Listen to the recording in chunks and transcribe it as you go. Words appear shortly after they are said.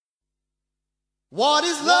What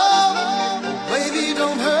is love? Baby,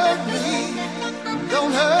 don't hurt me.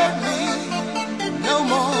 Don't hurt me no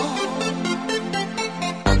more.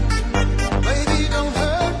 Baby, don't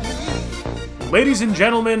hurt me. Ladies and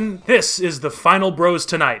gentlemen, this is the Final Bros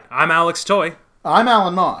Tonight. I'm Alex Toy. I'm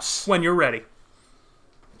Alan Moss. When you're ready.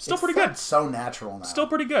 Still pretty good. It's so natural now. Still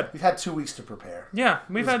pretty good. We've had 2 weeks to prepare. Yeah,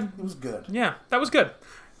 It was good. Yeah, that was good.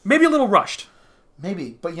 Maybe a little rushed.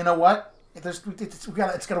 Maybe, but you know what? It's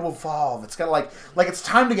got to evolve. It's got to like it's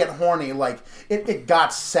time to get horny. Like it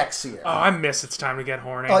got sexier. Oh, I miss It's Time to Get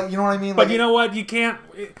Horny. You know what I mean? But you know what? You can't.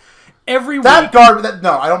 Every week.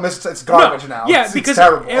 No, I don't miss it. It's garbage now. Yeah, because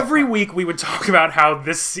terrible. Every week we would talk about how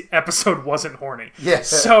this episode wasn't horny. Yeah.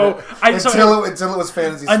 So until it was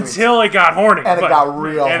fantasy. Until it got horny. And it got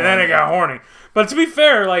real. And then it got horny. But to be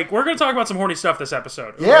fair, we're going to talk about some horny stuff this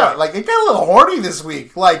episode. Yeah, it got a little horny this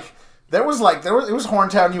week. It was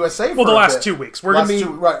Horntown, USA. Well, the last 2 weeks. We're going to be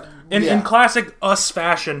right. In classic us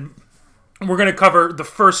fashion. We're going to cover the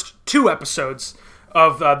first 2 episodes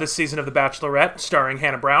of this season of The Bachelorette, starring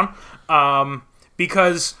Hannah Brown.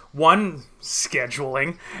 Because 1,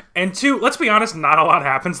 scheduling, and 2, let's be honest, not a lot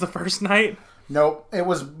happens the first night. Nope, it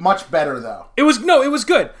was much better though. It was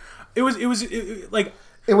good. It was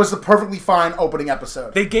the perfectly fine opening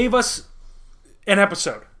episode. They gave us an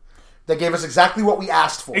episode. They gave us exactly what we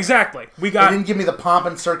asked for. Exactly. They didn't give me the pomp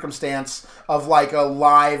and circumstance of a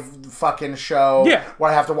live fucking show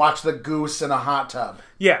where I have to watch the goose in a hot tub.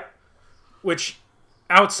 Yeah. Which,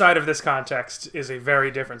 outside of this context, is a very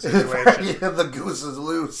different situation. Yeah, the goose is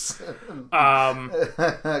loose.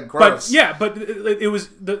 Gross. But it was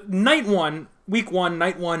the week 1,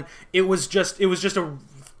 night 1, it was just a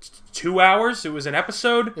 2 hours. It was an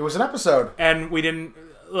episode. And we didn't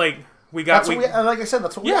like I said,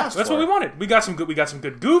 that's what we asked for. That's what we wanted. We got some good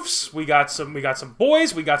goofs. We got some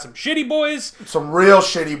boys. We got some shitty boys. Some real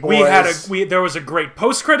shitty boys. There was a great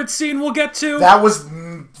post-credit scene we'll get to. That was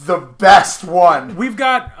the best one. We've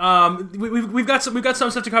got we've got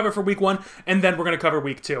some stuff to cover for week 1, and then we're going to cover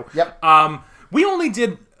week 2. Yep. We only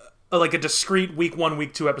did a discrete week 1,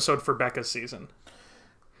 week 2 episode for Becca's season.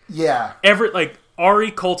 Yeah.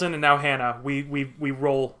 Ari, Colton, and now Hannah, we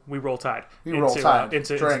roll tide.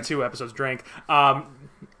 Into 2 episodes. Drink.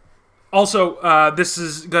 Also, this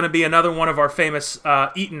is going to be another one of our famous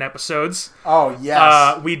eaten episodes. Oh,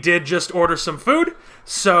 yes. We did just order some food,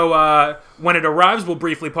 so when it arrives, we'll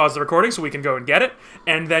briefly pause the recording so we can go and get it,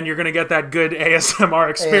 and then you're going to get that good ASMR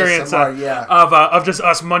experience of just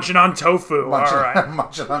us munching on tofu. All right.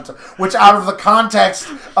 Munching on tofu. Which, out of the context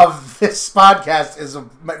of this podcast,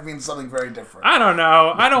 means something very different. I don't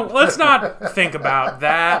know. Let's not think about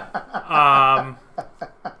that.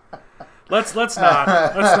 Let's not.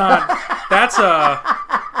 That's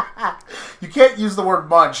You can't use the word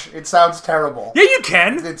munch. It sounds terrible. Yeah, you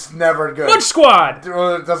can. It's never good. Munch Squad.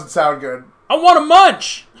 It doesn't sound good. I want to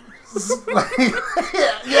munch.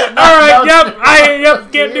 Yeah. All right.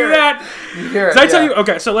 Can't do that. You hear it. Did I tell you?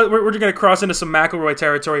 Okay, so we're going to cross into some McElroy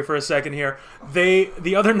territory for a second here.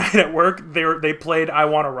 The other night at work, they played "I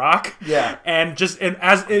Want to Rock." Yeah. And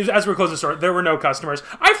as we're closing the store, there were no customers.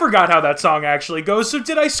 I forgot how that song actually goes. So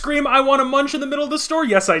did I scream "I want to munch" in the middle of the store?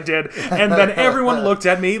 Yes, I did. And then everyone looked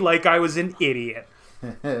at me like I was an idiot.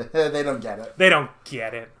 They don't get it. They don't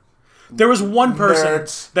get it. There was one person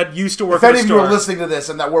that used to work at at a store. If any of you are listening to this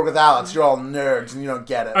and that work with Alex, you're all nerds and you don't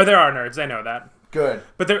get it. Oh, there are nerds. I know that. Good.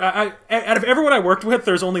 But out of everyone I worked with,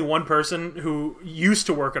 there's only one person who used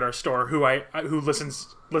to work at our store who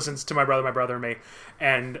listens to my brother, and me,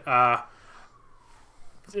 and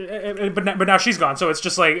but now she's gone, so it's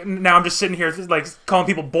just now I'm just sitting here calling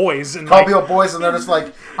people boys and they're just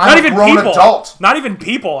I'm not even a grown people. adult. Not even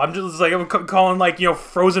people. I'm just I'm calling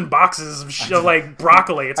frozen boxes of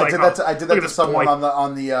broccoli. It's I did that to someone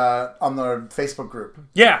on the Facebook group.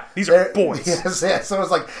 Yeah, these are boys. Yes. So it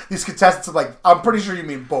was these contestants are I'm pretty sure you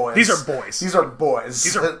mean boys. These are boys. These are boys.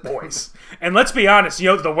 These are boys. And let's be honest,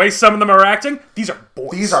 the way some of them are acting, these are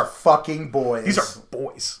boys. These are fucking boys. These are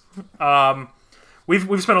boys.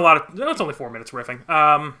 We've spent a lot of... No, it's only 4 minutes riffing.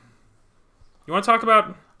 You want to talk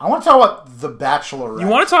about... I want to talk about The Bachelorette. You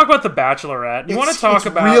want to talk about The Bachelorette. It's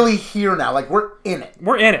really here now. We're in it.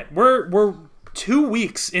 We're in it. We're 2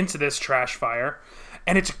 weeks into this trash fire,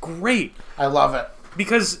 and it's great. I love it.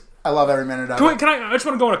 Because... I love every minute of it. I just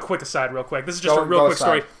want to go on a quick aside real quick. This is just a real quick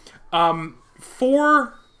story.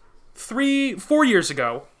 4 years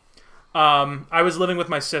ago, I was living with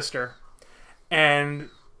my sister, and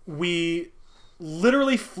we...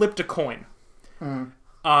 literally flipped a coin.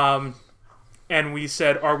 And we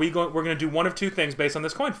said, we're going to do one of 2 things based on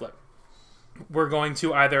this coin flip. We're going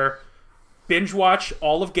to either binge watch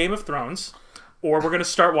all of Game of Thrones, or we're going to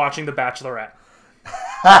start watching The Bachelorette.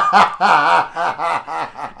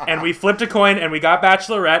 And we flipped a coin, and we got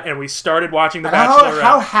Bachelorette, and we started watching The Bachelorette.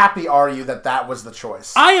 How happy are you that was the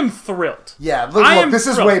choice? I am thrilled. Yeah, look, this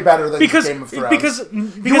is way better than Game of Thrones. Because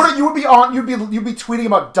you'd be tweeting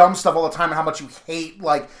about dumb stuff all the time and how much you hate,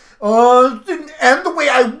 like, it didn't end the way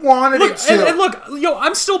I wanted it to. And look,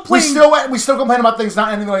 I'm still playing. We still complain about things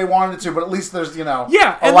not ending the way we wanted it to, but at least there's a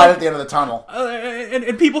light at the end of the tunnel.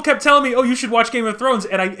 And people kept telling me, "Oh, you should watch Game of Thrones,"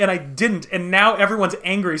 and I didn't, and now everyone's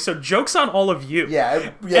angry. So joke's on all of you.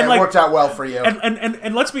 Yeah, it worked out well for you.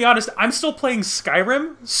 And let's be honest, I'm still playing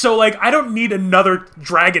Skyrim, so like I don't need another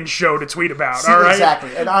dragon show to tweet about. See, all right,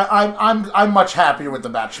 exactly. And I'm much happier with The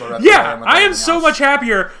Bachelorette. Yeah, I am so much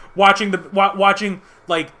happier watching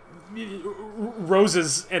like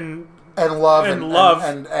roses and love and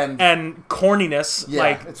corniness. Yeah,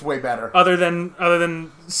 like it's way better. Other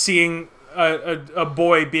than seeing a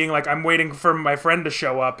boy being like, I'm waiting for my friend to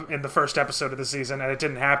show up in the first episode of the season, and it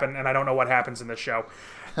didn't happen, and I don't know what happens in this show.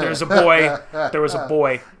 There was a boy,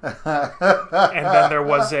 and then there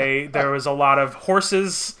was a lot of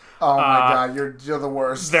horses. Oh my god, you're the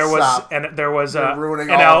worst. There was an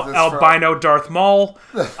albino Darth Maul,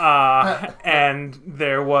 and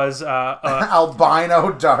there was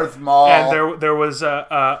albino Darth Maul, and there was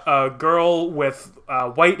a girl with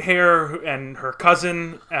white hair and her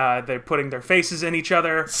cousin. They're putting their faces in each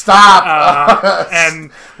other. Stop.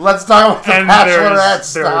 And let's talk about the Bachelorette.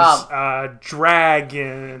 Stop. There's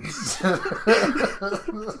dragons.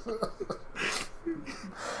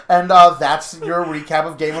 And that's your recap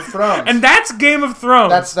of Game of Thrones. And that's Game of Thrones.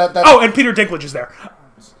 That's Oh, and Peter Dinklage is there.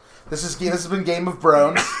 This has been Game of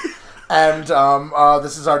Thrones, and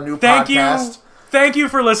this is our new podcast. Thank you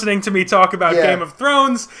for listening to me talk about Game of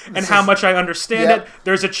Thrones and how much I understand it.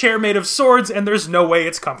 There's a chair made of swords, and there's no way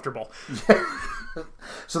it's comfortable.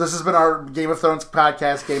 So this has been our Game of Thrones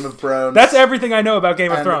podcast, Game of Thrones. That's everything I know about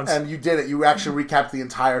Game of Thrones. And you did it. You actually recapped the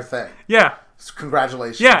entire thing. Yeah.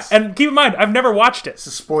 Congratulations. Yeah, and keep in mind, I've never watched it. This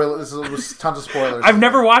is tons of spoilers. I've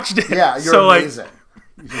never watched it. Yeah, you're amazing.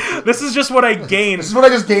 This is just what I gained. This is what I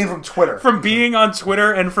just gained from Twitter. From being on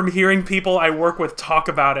Twitter and from hearing people I work with talk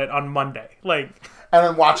about it on Monday. And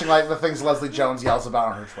then watching the things Leslie Jones yells about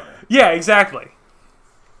on her Twitter. Yeah, exactly.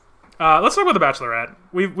 Let's talk about The Bachelorette.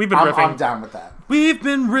 We've been riffing. I'm down with that. We've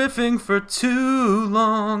been riffing for too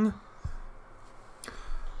long.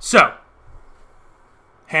 So,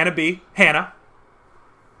 Hannah.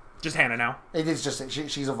 Just Hannah now. It is just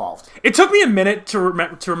she's evolved. It took me a minute to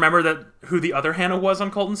remember who the other Hannah was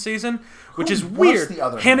on Colton's season, which is weird. The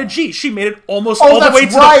other Hannah G. She made it almost all the way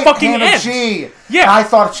to the fucking Hannah end. G. Yeah, and I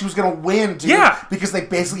thought she was gonna win, dude. Yeah, because they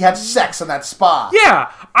basically had sex in that spa.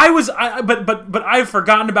 Yeah, but I've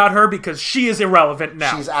forgotten about her because she is irrelevant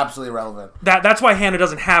now. She's absolutely irrelevant. That's why Hannah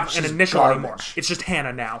doesn't have an initial garbage. anymore. It's just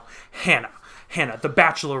Hannah now. Hannah, the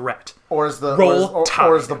Bachelorette. Or as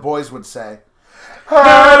the boys would say,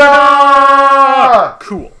 Hannah!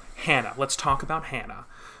 Cool. Hannah. Let's talk about Hannah.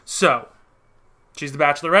 So, she's the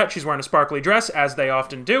Bachelorette. She's wearing a sparkly dress, as they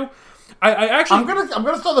often do. I actually... I'm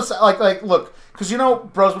gonna throw this... look, because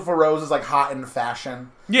Bros Before Rose is, hot in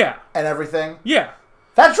fashion. Yeah. And everything. Yeah.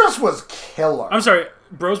 That dress was killer. I'm sorry,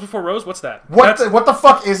 Bros Before Rose? What's that? What the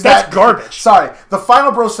fuck is that? That's garbage. Sorry. The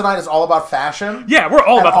final Bros tonight is all about fashion. Yeah, we're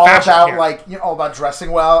all about the fashion here. All about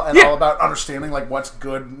dressing well and all about understanding, what's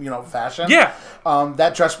good, fashion. Yeah.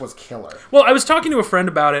 That dress was killer. Well, I was talking to a friend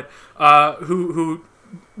about it who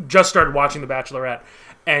just started watching The Bachelorette,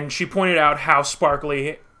 and she pointed out how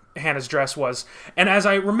sparkly Hannah's dress was. And as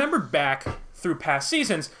I remembered back through past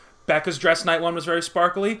seasons, Becca's dress night one was very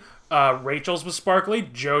sparkly. Rachel's was sparkly.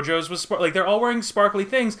 JoJo's was sparkly. They're all wearing sparkly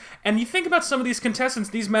things. And you think about some of these contestants.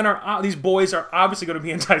 These boys are obviously going to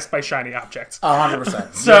be enticed by shiny objects.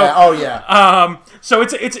 100%. So, yeah. Oh yeah. So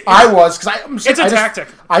it's it's a tactic.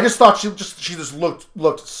 I just thought she just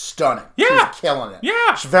looked stunning. Yeah. She was killing it.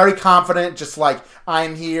 Yeah. She's very confident. Just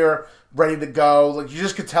I'm here, ready to go. You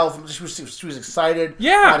just could tell she was excited.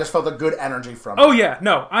 Yeah. I just felt a good energy from her. Oh yeah.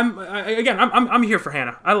 No. I'm here for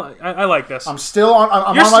Hannah. I like this. I'm still on.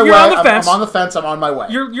 I'm on my way. I'm on the fence. I'm on my way.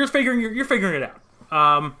 You're figuring it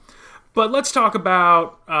out. But let's talk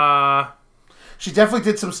about. She definitely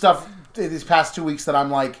did some stuff these past 2 weeks that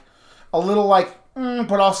I'm a little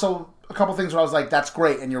but also a couple things where I was that's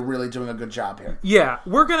great, and you're really doing a good job here. Yeah,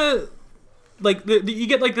 we're gonna. You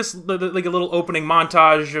get this a little opening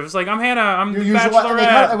montage of I'm Hannah, I'm the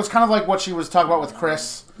Bachelorette. It was kind of what she was talking about with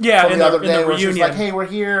Chris. Yeah, the other day, where she was hey, we're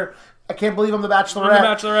here. I can't believe I'm the Bachelorette. I'm the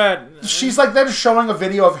Bachelorette. She's they're just showing a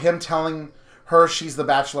video of him telling her she's the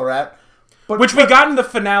Bachelorette, which we got in the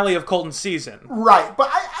finale of Colton's season. Right, but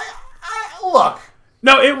I look.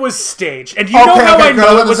 No, it was staged. And do you know how I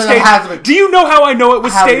know it was staged? Do you know how I know it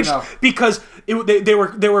was staged? Because they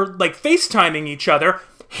were like FaceTiming each other.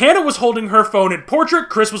 Hannah was holding her phone in portrait.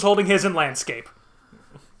 Chris was holding his in landscape.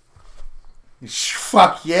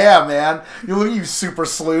 Fuck yeah, man. You super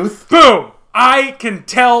sleuth. Boom. I can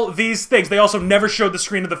tell these things. They also never showed the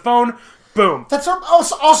screen of the phone. Boom. That's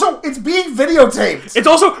also it's being videotaped. It's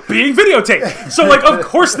also being videotaped. So, like, of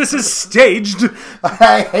course this is staged.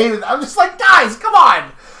 I hate it. I'm just like, guys, come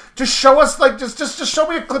on. Just show us, like, just show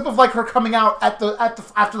me a clip of, like, her coming out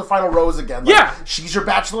after the final rose again. Like, yeah. She's your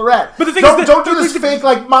Bachelorette. But the thing don't do this fake,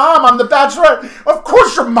 like, Mom, I'm the Bachelorette. Of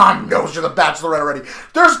course your mom knows you're the Bachelorette already.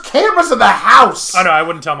 There's cameras in the house. Oh, no, I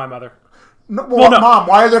wouldn't tell my mother. No, Mom,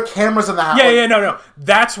 why are there cameras in the house? No.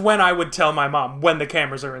 That's when I would tell my mom, when the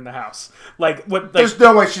cameras are in the house. There's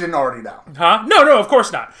no way she didn't already know. Huh? No, of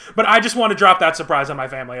course not. But I just want to drop that surprise on my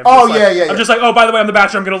family. I'm just like, oh, by the way, I'm the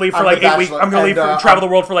Bachelor. I'm going to leave for like 8 weeks. I'm going to leave travel the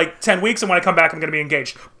world for like 10 weeks, and when I come back, I'm going to be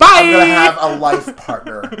engaged. Bye! I'm going to have a life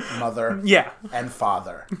partner, mother and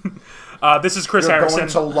father. This is Chris Harrison. You're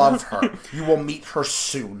going to love her. You will meet her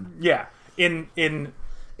soon. Yeah. In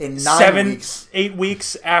 9 weeks. 8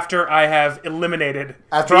 weeks after I have eliminated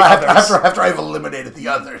after I've eliminated the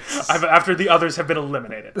others. After the others have been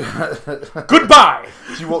eliminated. Goodbye.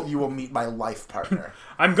 You will meet my life partner.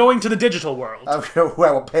 I'm going to the digital world. Who I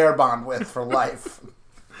will pair bond with for life.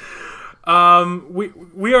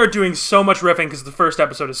 We are doing so much riffing because the first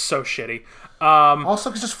episode is so shitty.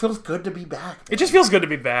 Also, it just feels good to be back. Man. It just feels good to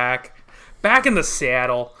be back in the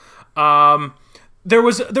saddle. There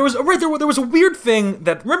was a weird thing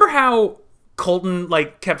that, remember how Colton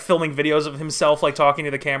like kept filming videos of himself like talking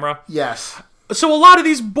to the camera? Yes. So a lot of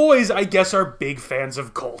these boys, I guess, are big fans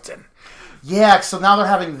of Colton. Yeah, so now they're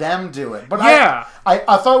having them do it. But yeah.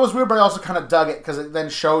 I thought it was weird, but I also kind of dug it because it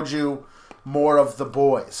then showed you more of the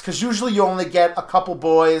boys. Because usually you only get a couple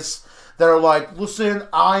boys that are like, listen,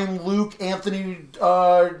 I'm Luke, Anthony,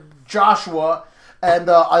 Joshua, and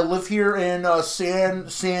I live here in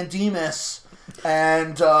San Dimas.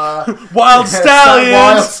 And Wild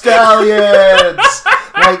Stallions,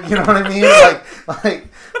 like, you know what I mean? Like,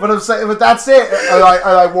 but I'm saying, but that's it.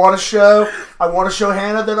 I want to show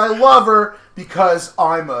Hannah that I love her because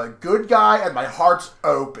I'm a good guy and my heart's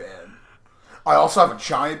open. I also have a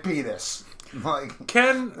giant penis. Like,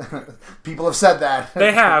 people have said that.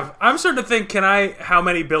 They have. I'm starting to think, how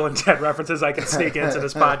many Bill and Ted references I can sneak into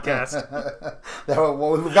this podcast?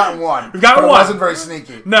 Well, we've gotten one. We've gotten one. It wasn't very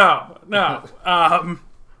sneaky. No. Yeah,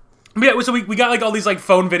 so we got like all these like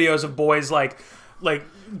phone videos of boys like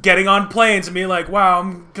getting on planes and being like, wow,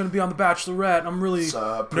 I'm going to be on The Bachelorette. I'm really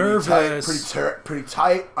nervous. Pretty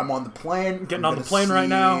tight. I'm on the plane. Getting on the plane right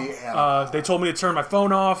now. They told me to turn my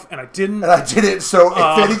phone off, and I didn't. So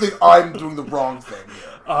if anything, I'm doing the wrong thing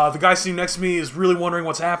here. The guy sitting next to me is really wondering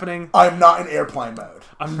what's happening. I'm not in airplane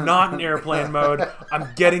mode. I'm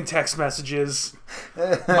getting text messages.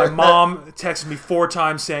 My mom texted me 4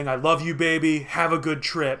 times saying, I love you, baby. Have a good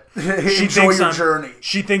trip. Enjoy your journey.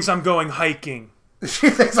 She thinks I'm going hiking.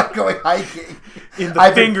 She thinks I'm going hiking in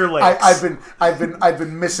the Finger Lakes. I've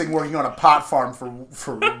been missing working on a pot farm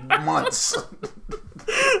for months.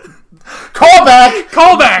 Call back.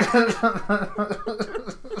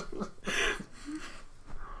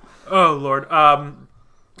 Oh Lord.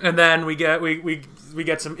 And then we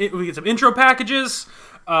get some intro packages.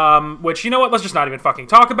 Which, you know what? Let's just not even fucking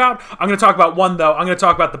talk about. I'm going to talk about one though. I'm going to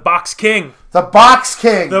talk about the Box King. The Box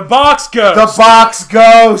King. The Box Ghost. The Box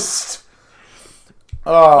Ghost.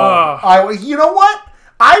 You know what?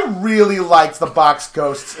 I really liked the Box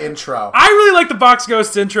Ghost's intro. I really like the Box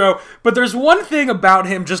Ghost's intro, but there's one thing about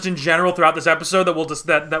him just in general throughout this episode that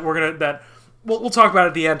we'll talk about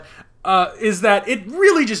at the end. Is that it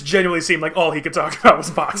really just genuinely seemed like all he could talk about was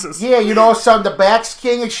boxes. Yeah, son, the Box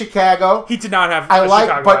King in Chicago. He did not have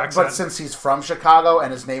Chicago accent. But since he's from Chicago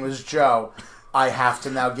and his name is Joe, I have to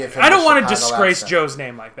now give him I don't want to disgrace accent. Joe's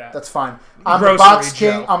name like that. That's fine. I'm the Box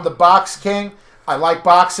King. I'm the Box King. I like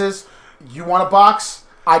boxes. You want a box?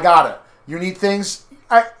 I got it. You need things?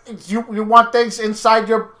 You want things inside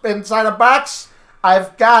a box?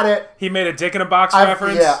 I've got it. He made a dick in a box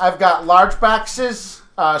reference. Yeah, I've got large boxes,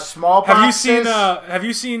 small boxes. Have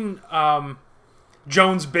you seen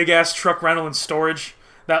Jones' big ass truck rental and storage?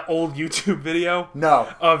 That old YouTube video? No.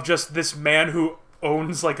 Of just this man who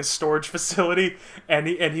owns like a storage facility, and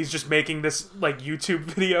he's just making this like YouTube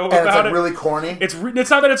video about it. And it's really corny. It's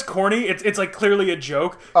not that it's corny. It's like clearly a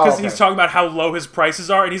joke because he's talking about how low his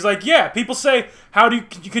prices are, and he's like, yeah, people say,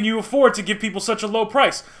 can you afford to give people such a low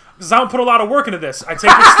price? Because I don't put a lot of work into this. I take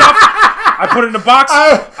the stuff, I put it in a box,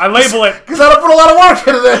 I label it. Because I don't put a lot of work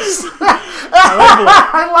into this.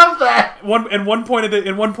 I love that. One point of the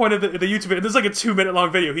YouTube video, there's like a 2-minute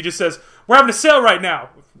long video. He just says, "We're having a sale right now.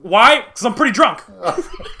 Why? Because I'm pretty drunk."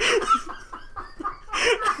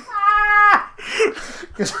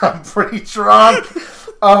 Because I'm pretty drunk.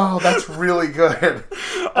 Oh, that's really good.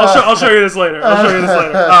 I'll show you this later.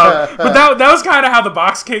 But that was kind of how the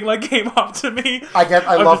Box King like came up to me.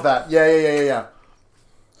 I love that. Yeah.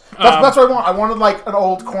 That's what I want. I wanted like an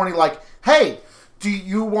old corny like, hey, do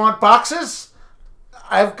you want boxes?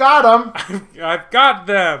 I've got them. I've got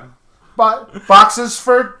them. But boxes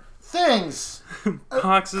for things.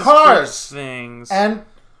 Boxes cars for things. And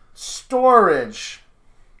storage.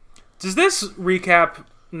 Does this recap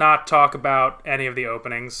not talk about any of the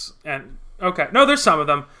openings? And okay, no, there's some of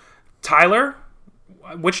them. Tyler?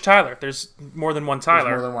 Which Tyler? There's more than one Tyler.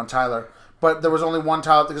 There's more than one Tyler. But there was only one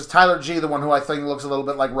Tyler, because Tyler G, the one who I think looks a little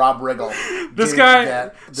bit like Rob Riggle. This guy...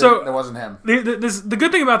 So, it wasn't him. The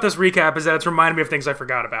good thing about this recap is that it's reminded me of things I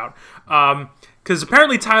forgot about. Because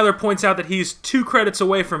apparently Tyler points out that he's 2 credits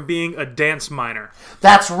away from being a dance minor.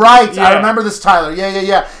 That's right! Yeah. I remember this Tyler.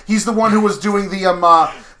 Yeah. He's the one who was doing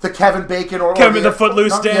the Kevin Bacon or the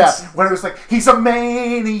Footloose dance. Yeah, when it was like, he's a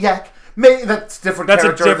maniac. That's different. That's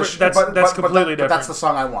that's completely different. But that's the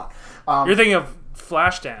song I want. You're thinking of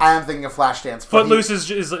Flashdance. I am thinking of Flashdance. Footloose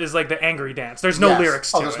is like the angry dance. There's no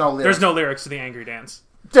lyrics to it. There's no lyrics to the angry dance.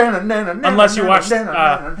 Unless you watch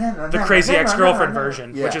the Crazy Ex-Girlfriend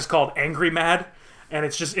version, which is called Angry Mad, and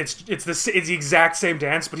it's the exact same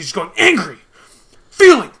dance, but he's just going angry,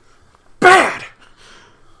 feeling bad.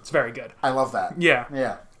 It's very good. I love that.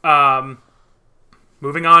 Yeah.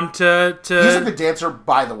 Moving on to he's a good dancer,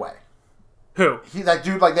 by the way. Who? That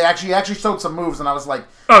dude, like, he actually showed some moves, and I was like,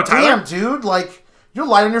 oh, Tyler? Damn, dude, like, you're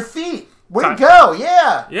light on your feet. Way to go,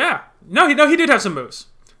 yeah. Yeah. No, he did have some moves.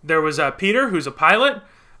 There was Peter, who's a pilot,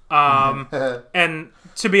 and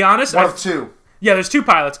to be honest... One of 2. Yeah, there's 2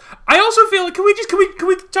 pilots. I also feel like, can we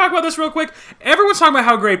talk about this real quick? Everyone's talking about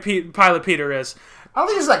how great Pilot Peter is. I don't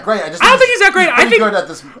think he's that great. I don't think he's that great. I think good at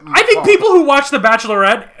this. I think people who watch The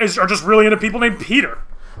Bachelorette are just really into people named Peter.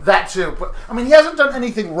 That too. But I mean, he hasn't done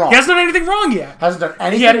anything wrong. He hasn't done anything wrong yet. Hasn't done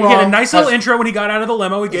anything wrong. He had a nice little intro when he got out of the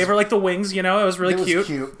limo. He gave her like the wings. You know, it was really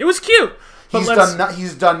cute. It was cute. But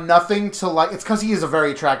he's done nothing to like. It's because he is a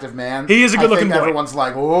very attractive man. He is a good-looking boy. Everyone's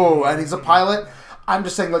like, oh, and he's a pilot. I'm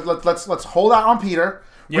just saying, let's hold out on Peter.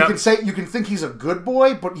 Yep. We can say you can think he's a good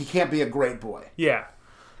boy, but he can't be a great boy. Yeah.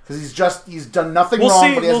 Because he's done nothing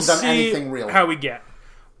wrong, but he hasn't done anything real. How we get.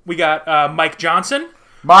 We got Mike Johnson.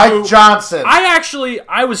 Johnson.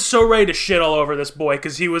 I was so ready to shit all over this boy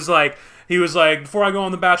because he was like, before I go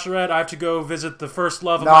on The Bachelorette, I have to go visit the first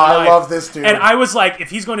love of my life. I love this dude. And I was like, if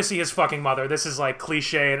he's going to see his fucking mother, this is like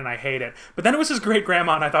cliched and I hate it. But then it was his great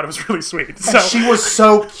grandma and I thought it was really sweet. So she was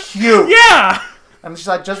so cute. Yeah. And she's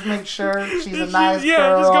like, just make sure she's a nice girl.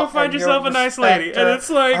 Yeah, just go find yourself a nice lady. And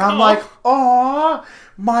it's like, and I'm like, aw,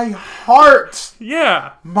 my heart.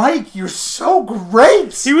 Yeah. Mike, you're so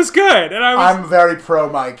great. He was good. And I'm very pro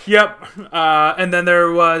Mike. Yep. And then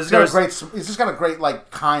there was... He's just got a great,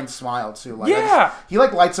 like, kind smile, too. Like, yeah. He,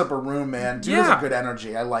 like, lights up a room, man. Dude has a good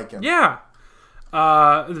energy. I like him. Yeah.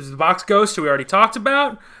 There's the Box Ghost, who we already talked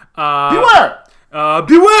about. Beware!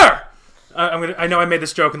 Beware! I know I made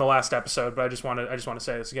this joke in the last episode, but I just want to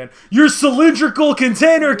say this again. Your cylindrical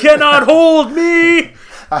container cannot hold me.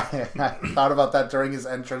 I thought about that during his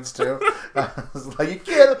entrance too. I was like,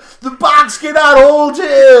 the box cannot hold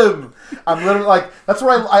him. I'm literally like, that's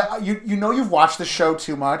where you know you've watched the show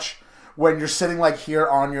too much when you're sitting like here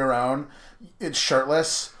on your own, it's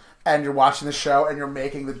shirtless. And you're watching the show, and you're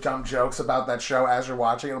making the dumb jokes about that show as you're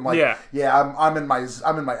watching it. I'm like, I'm in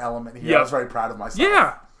my element here. Yep. I was very proud of myself.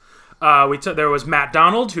 Yeah. There was Matt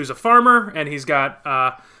Donald, who's a farmer, and he's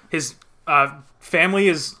got his family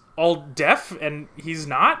is all deaf, and he's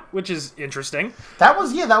not, which is interesting. That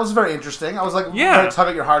was very interesting. I was like, very tug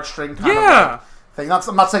at your heartstring kind of like thing.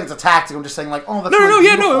 I'm not saying it's a tactic. I'm just saying like, oh, that's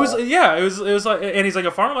it was like, and he's like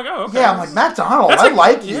a farmer. I'm like, oh, okay. Yeah, I'm like Matt Donald. I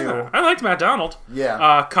like you. Yeah, I liked Matt Donald.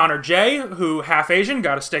 Yeah. Connor J, who half Asian,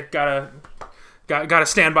 gotta stand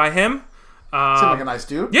by him. Seems like a nice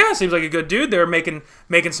dude. Yeah, seems like a good dude. They were making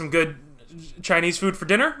some good Chinese food for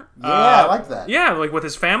dinner. Yeah, I like that. Yeah, like with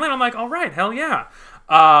his family. And I'm like, all right, hell yeah.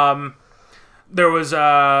 There was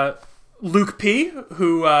Luke P,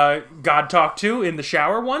 who God talked to in the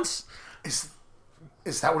shower once.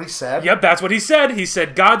 Is that what he said? Yep, that's what he said. He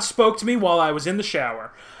said, God spoke to me while I was in the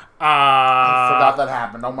shower. I forgot that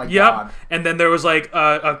happened. Oh my God. And then there was like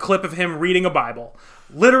a clip of him reading a Bible.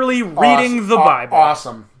 Literally reading the Bible.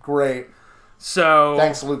 Awesome. Great. So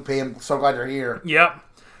thanks, Luke P. I'm so glad you're here. Yep.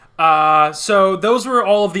 So those were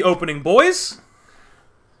all of the opening boys.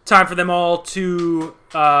 time for them all to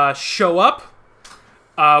show up.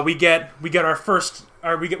 We get our first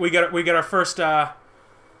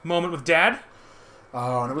moment with Dad.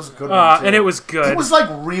 Oh, and it was a good one, too. And it was good. It was like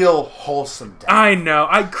real wholesome Dad. I know.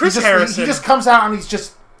 Chris Harrison. He just comes out and he's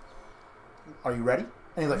just, are you ready?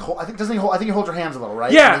 And he I think he holds your hands a little,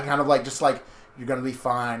 right? Yeah. And he kind of like, just like, you're going to be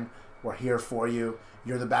fine. We're here for you.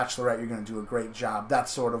 You're the Bachelorette. You're going to do a great job.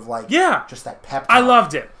 That's sort of like, just that pep talk. I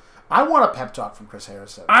loved it. I want a pep talk from Chris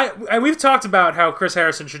Harrison. We've talked about how Chris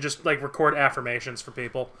Harrison should just like record affirmations for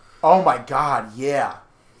people. Oh my God, yeah.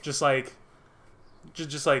 Just like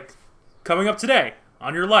coming up today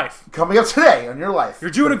on your life. Coming up today on your life.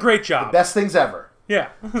 You're doing a great job. The best things ever. Yeah.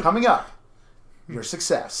 Coming up. Your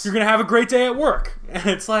success. You're going to have a great day at work. And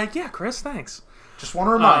it's like, yeah, Chris, thanks. Just want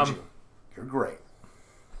to remind you, you're great.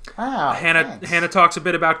 Wow. Hannah talks a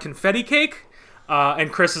bit about confetti cake.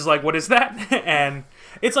 And Chris is like, what is that? And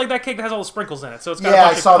it's like that cake that has all the sprinkles in it. So it's got a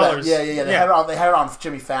bunch of colors. That. Yeah. They had it on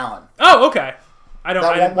Jimmy Fallon. Oh, okay.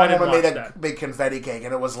 One woman made a big confetti cake,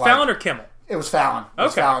 and it was like Fallon or Kimmel? It was Fallon. It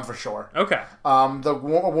was Fallon for sure. Okay. A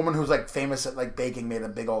woman who's like famous at like baking made a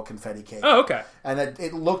big old confetti cake. Oh, okay. And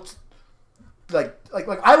it looked like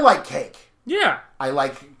I like cake. Yeah. I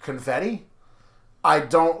like confetti. I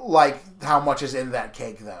don't like how much is in that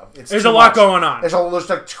cake, though. There's a lot going on. There's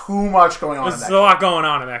like too much going on. There's a lot going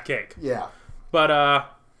on in that cake. Yeah. But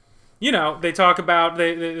they talk about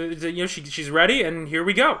she's ready, and here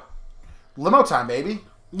we go. Limo time, baby.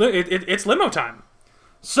 It's limo time.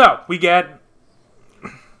 So we get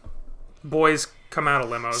boys come out of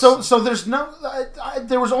limos. So there's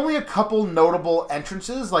there was only a couple notable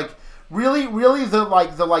entrances. Like really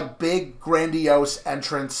the big grandiose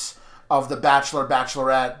entrance of the Bachelor,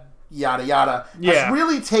 Bachelorette, yada yada, has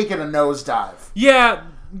really taken a nosedive. Yeah,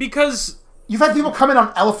 because you've had people come in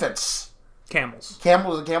on elephants. Camels. I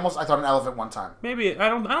thought an elephant one time. Maybe I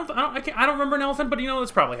don't remember an elephant, but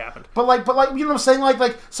it's probably happened. But you know what I'm saying?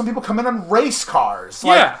 Like some people come in on race cars.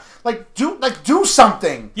 Do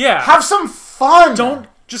something. Yeah. Have some fun. Don't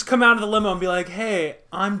just come out of the limo and be like, "Hey,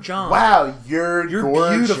 I'm John. Wow, you're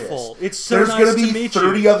gorgeous. Beautiful. It's so There's nice gonna to be meet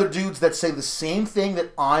 30 you. other dudes that say the same thing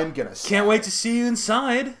that I'm gonna say. Can't wait to see you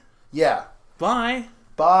inside. Yeah. Bye.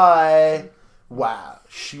 Wow,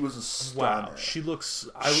 she was a stunner. Wow, she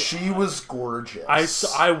was gorgeous.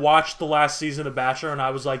 I watched the last season of Bachelor and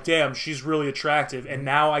I was like, damn, she's really attractive. And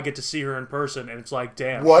now I get to see her in person and it's like,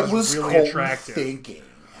 damn, what she's was really Colton attractive. Thinking?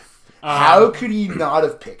 How could he not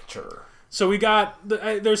have picked her? So we got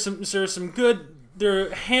there's some good. There are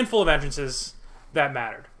a handful of entrances that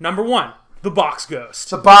mattered. Number one, the box ghost.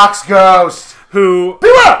 The box ghost, who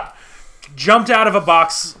beware! Jumped out of a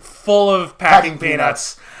box full of packing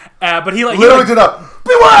peanuts. But he literally did a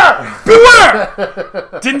beware.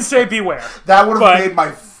 Didn't say beware. That would have made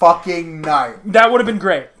my fucking night. That would have been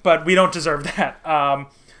great, but we don't deserve that.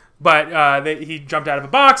 He jumped out of a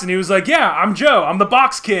box and he was like, "Yeah, I'm Joe. I'm the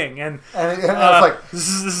Box King." And I was like, "This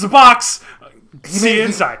is a box. See you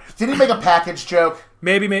inside." Did he make a package joke?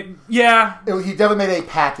 Maybe, yeah. He definitely made a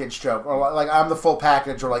package joke, or like I'm the full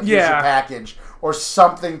package, or like here's your package, or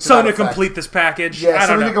something. Something to complete this package. Yeah,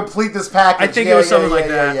 something to complete this package. I think it was something like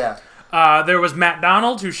that. Yeah. There was Matt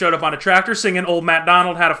Donald, who showed up on a tractor singing "Old Matt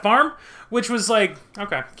Donald Had a Farm," which was like,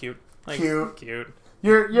 okay, cute. Cute.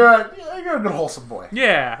 You're a good wholesome boy.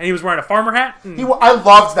 Yeah, and he was wearing a farmer hat. I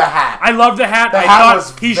loved the hat. I loved the hat. I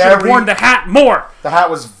thought he should have worn the hat more. The hat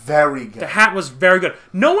was very good. The hat was very good.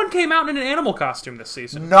 No one came out in an animal costume this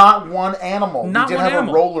season. Not one animal. Not we did one have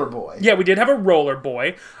animal. a roller boy. Yeah, we did have a roller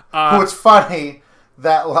boy. Who it's funny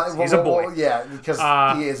that he's a boy. Yeah, because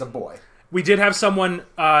he is a boy. We did have someone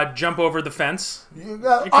jump over the fence. I'm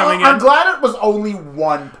glad it was only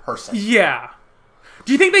one person. Yeah.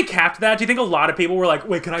 Do you think they capped that? Do you think a lot of people were like,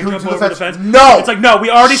 "Wait, can I jump over the fence?" No. It's like, no, we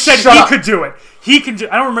already said he could do it. He can do.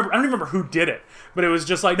 I don't remember who did it, but it was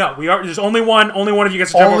just like, no, there's only one of you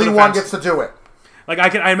gets to jump over the fence. Only one gets to do it. Like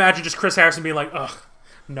I imagine just Chris Harrison being like, "Ugh,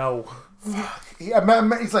 no."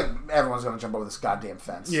 He's like, everyone's gonna jump over this goddamn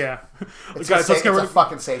fence. Yeah, it's a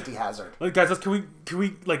fucking safety hazard. Like, guys, can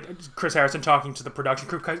we like Chris Harrison talking to the production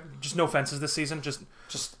crew? Just no fences this season. Just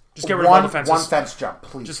get rid of all the fences. One fence jump,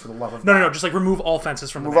 please, just for the love of God. No. Just like remove all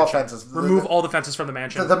fences from the mansion. Remove all the fences from the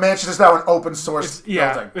mansion. The mansion is now an open source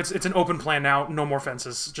building. It's an open plan now. No more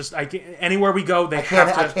fences. Just anywhere we go, I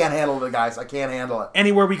can't handle it, guys. I can't handle it.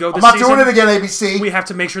 Anywhere we go, I'm not doing it again, ABC. We have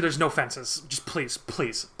to make sure there's no fences. Just please.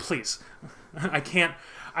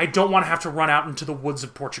 I don't want to have to run out into the woods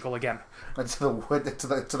of Portugal again. To the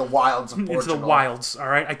wilds of Portugal. Into the wilds, all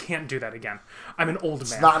right? I can't do that again. I'm an old man.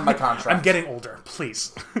 It's not in my contract. I'm getting older,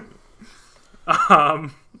 please.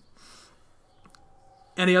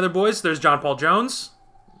 Any other boys? There's John Paul Jones.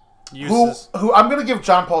 Who I'm going to give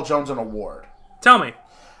John Paul Jones an award. Tell me.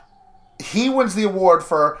 He wins the award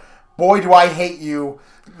for Boy Do I Hate You,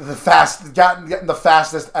 getting the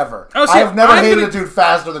fastest ever. I have never hated a dude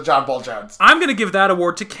faster than John Paul Jones. I'm going to give that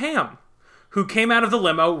award to Cam, who came out of the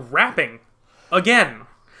limo rapping again.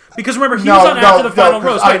 Because remember, he was on after the final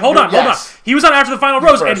rose. Wait, hold on. He was on after the final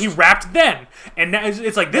rose, and he rapped then. And now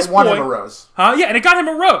it's like this boy won him a rose. Huh? Yeah, and it got him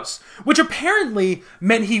a rose, which apparently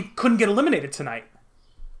meant he couldn't get eliminated tonight.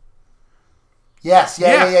 Yes.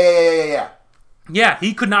 Yeah. Yeah,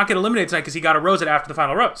 he could not get eliminated tonight because he got a rose after the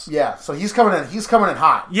final rose. Yeah, so he's coming in. He's coming in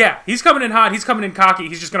hot. Yeah, he's coming in hot. He's coming in cocky.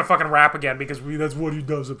 He's just gonna fucking rap again because that's what he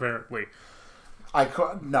does apparently.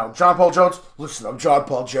 No, John Paul Jones. Listen, I'm John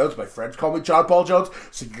Paul Jones. My friends call me John Paul Jones,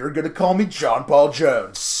 so you're gonna call me John Paul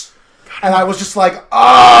Jones. And I was just like,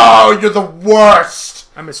 oh, you're the worst.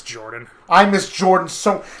 I miss Jordan.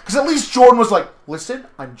 So because at least Jordan was like, listen,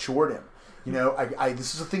 I'm Jordan. You know, I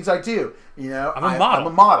this is the things I do. You know, I'm a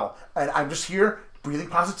model, and I'm just here breathing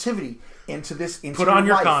positivity into Put on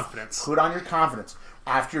your life. confidence. Put on your confidence.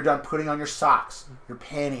 After you're done putting on your socks, your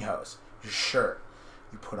pantyhose, your shirt,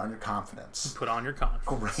 you put on your confidence.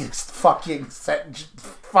 Greatest fucking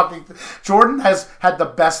Jordan has had the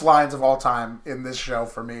best lines of all time in this show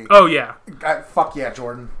for me. Oh yeah. Fuck yeah,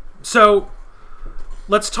 Jordan. So,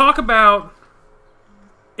 let's talk about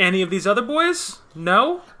any of these other boys.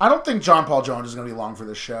 No? I don't think John Paul Jones is going to be long for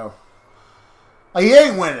this show. He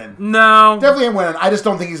ain't winning. No. Definitely ain't winning. I just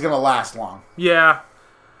don't think he's going to last long. Yeah.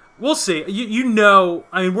 We'll see. You know,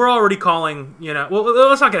 I mean, we're already calling, well,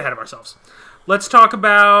 let's not get ahead of ourselves. Let's talk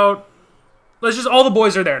about, all the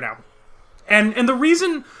boys are there now. And the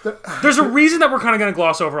reason, there's a reason that we're kind of going to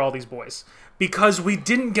gloss over all these boys. Because we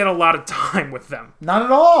didn't get a lot of time with them. Not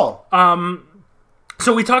at all.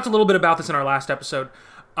 So we talked a little bit about this in our last episode.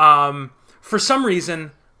 For some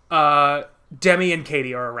reason, Demi and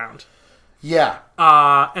Katie are around. Yeah.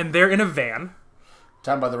 And they're in a van.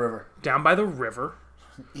 Down by the river.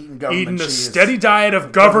 Eating a steady diet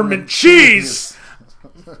of government cheese.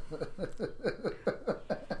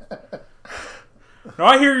 Now,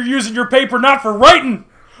 I hear you're using your paper not for writing,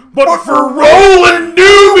 but for rolling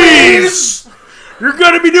newbies. You're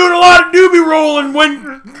going to be doing a lot of doobie rolling when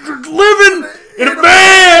you're living in a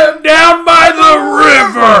van down by the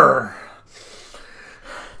river.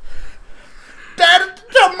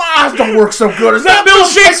 My eyes don't work so good. Is that Bill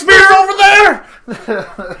Shakespeare over there?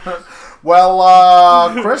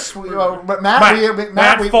 Well, Chris,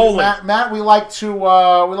 Matt Foley. Matt, we like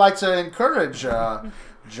to encourage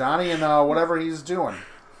Johnny in whatever he's doing.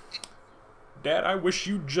 Dad, I wish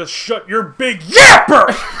you'd just shut your big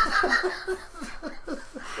yapper.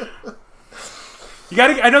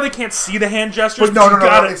 I know they can't see the hand gestures. But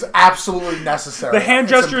no, it's absolutely necessary. The hand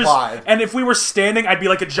gestures, and if we were standing, I'd be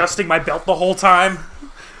like adjusting my belt the whole time.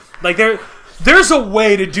 Like there's a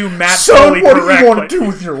way to do Matt Foley correctly. So what do you want to do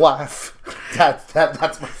with your life?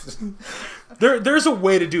 That's my. There's a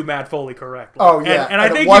way to do Matt Foley correctly. Oh yeah, and I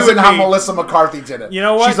think it wasn't how Melissa McCarthy did it. You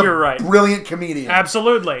know what? You're right. Brilliant comedian.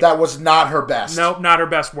 Absolutely. That was not her best. Nope, not her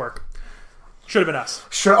best work. Should have been us.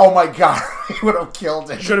 Sure. Oh my god, we would have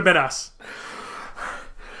killed it. Should have been us.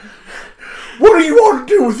 What do you want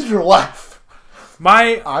to do with your life?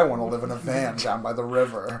 I want to live in a van down by the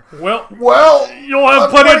river. Well, you'll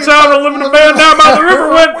have plenty of time to live in a van down by the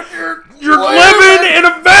river when you're living in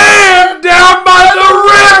a van down by the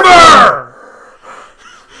river.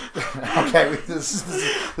 Okay, this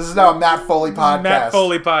is now a Matt Foley podcast. Matt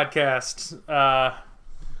Foley podcast. I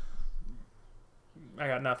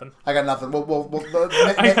got nothing. We'll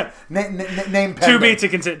name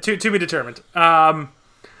pending. To be determined.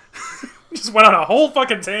 Just went on a whole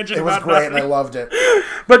fucking tangent. It was great, and I loved it.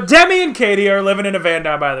 But Demi and Katie are living in a van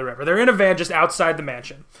down by the river. They're in a van just outside the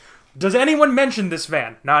mansion. Does anyone mention this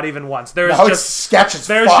van? Not even once. It's sketch as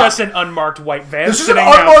There's just an unmarked white van. There's just an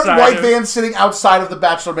unmarked white van sitting outside of the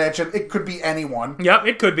Bachelor Mansion. It could be anyone. Yep,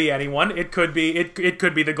 it could be anyone. It could be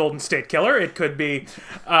the Golden State Killer. It could be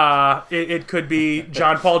it could be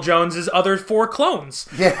John Paul Jones's other 4 clones.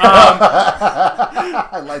 Yeah,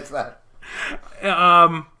 I like that.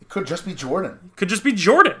 It could just be Jordan.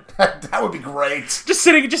 That would be great. Just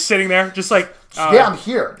sitting there, just like yeah, I'm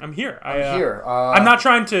here. I'm here. I'm not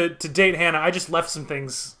trying to date Hannah. I just left some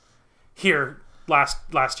things here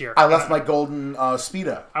last year. I left my golden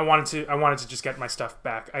Speedo. I wanted to just get my stuff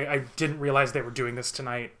back. I didn't realize they were doing this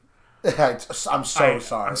tonight. I'm so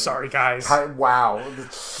sorry. I'm sorry, guys. Wow.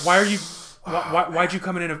 Why are you? Why'd you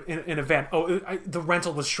come in a van? Oh, the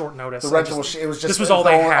rental was short notice. This was all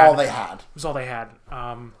they had. It was all they had.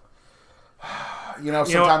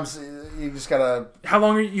 Sometimes You just gotta. How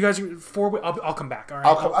long are you guys? 4 weeks? I'll come back. All right.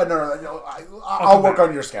 I'll work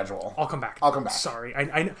on your schedule. I'll come back. Sorry,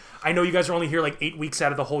 I know you guys are only here like 8 weeks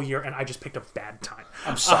out of the whole year, and I just picked a bad time.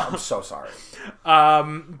 I'm so sorry.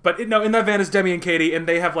 But in that van is Demi and Katie, and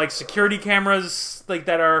they have like security cameras like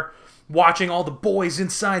that are watching all the boys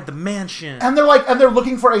inside the mansion. And they're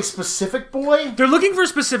looking for a specific boy? They're looking for a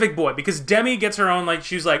specific boy because Demi gets her own, like,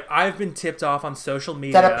 she's like, I've been tipped off on social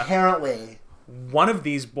media that apparently one of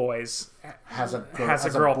these boys has a girlfriend.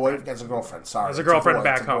 Has a girlfriend, sorry. Has a girlfriend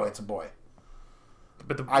back home. It's a boy.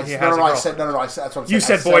 But I said that's what I'm saying. You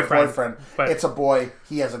said boyfriend. But it's a boy.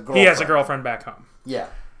 He has a girlfriend. He has a girlfriend back home. Yeah.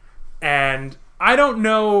 And I don't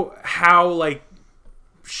know how, like,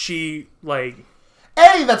 she, like...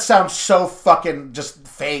 That sounds so fucking just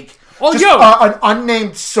fake. Oh, just, an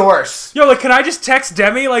unnamed source. Yo, like, can I just text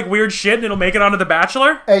Demi, like, weird shit and it'll make it onto The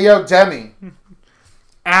Bachelor? Hey, yo, Demi.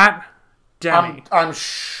 At Demi. I'm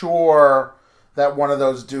sure that one of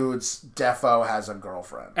those dudes defo has a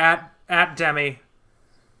girlfriend. At Demi.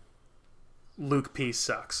 Luke P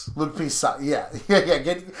sucks. Luke P sucks. Yeah.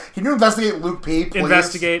 Can you investigate Luke P, please?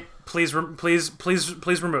 Investigate. Please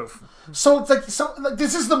remove. So it's like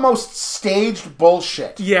this is the most staged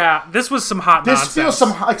bullshit. Yeah, this was some hot nonsense. This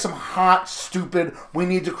feels like some hot, stupid, we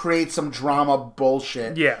need to create some drama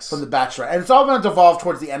bullshit. Yes. From The Bachelorette. And it's all going to devolve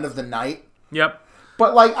towards the end of the night. Yep.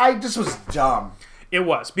 But like, I just was dumb. It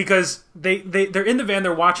was because they're in the van,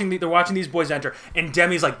 they're watching these boys enter, and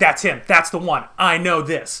Demi's like, that's him, that's the one, I know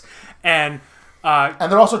this, and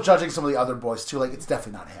they're also judging some of the other boys too. Like, it's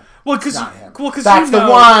definitely not him. Well, because that's the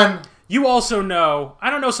one. You also know,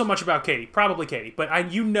 I don't know so much about Katie, probably Katie, but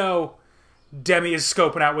Demi is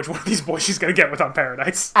scoping out which one of these boys she's going to get with on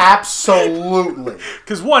Paradise. Absolutely.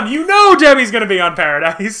 Because one, Demi's going to be on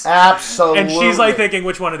Paradise. Absolutely. And she's like thinking,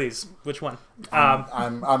 which one of these? Which one?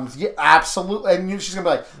 Absolutely. And she's going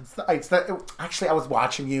to be like, actually, I was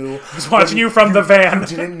watching you. I was watching you from the van. You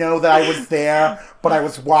didn't know that I was there, but I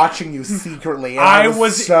was watching you secretly. And I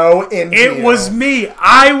was so into you. It was me.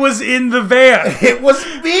 I was in the van. It was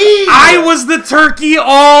me. I was the turkey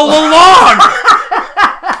all along.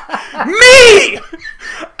 Me!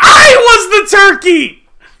 I was the turkey!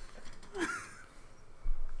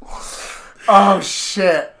 Oh,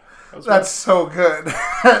 shit. That's so good.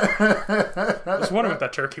 I was wondering what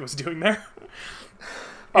that turkey was doing there.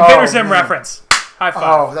 Invader Zim reference. High five.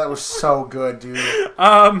 Oh, that was so good, dude.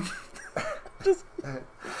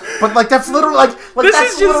 But like that's literally like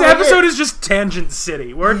this episode is just Tangent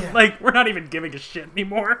City. We're not even giving a shit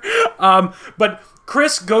anymore. But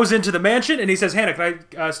Chris goes into the mansion and he says, "Hannah, can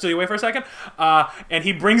I steal you away for a second?" And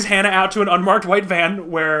he brings Hannah out to an unmarked white van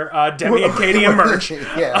where Demi and Katie emerge.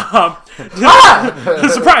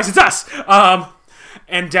 Surprise! It's us.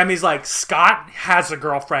 And Demi's like, Scott has a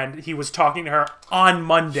girlfriend. He was talking to her on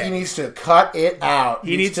Monday. He needs to cut it out.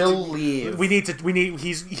 He needs to leave.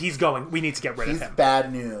 He's going. We need to get rid of him. He's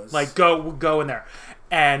bad news. Like, go in there.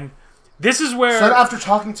 And this is where... So after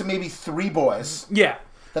talking to maybe 3 boys... Yeah.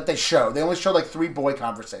 That they show. They only show like 3 boy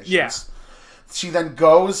conversations. Yeah. She then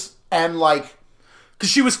goes and like... Because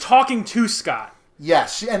she was talking to Scott.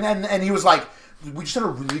 Yes. And he was like... We just had a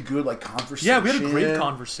really good like conversation. Yeah, we had a great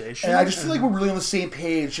conversation. And I just feel like we're really on the same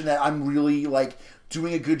page and that I'm really like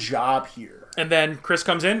doing a good job here. And then Chris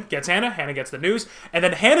comes in, gets Hannah. Hannah gets the news. And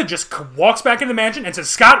then Hannah just walks back in the mansion and says,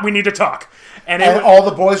 Scott, we need to talk. And all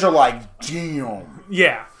the boys are like, damn.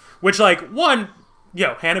 Yeah. Which like,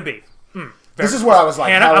 Hannah B. This is where I was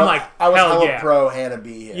like, Hannah, I was hella pro Hannah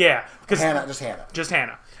B here. Yeah. Just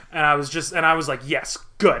Hannah. And I was like, yes,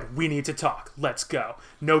 good. We need to talk. Let's go.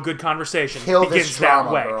 No good conversation Kill begins this drama,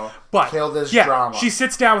 that way. Girl. But kill this drama. She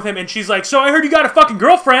sits down with him and she's like, so I heard you got a fucking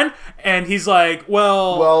girlfriend. And he's like,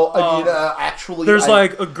 actually, there's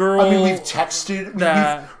like a girl. I mean, we've texted.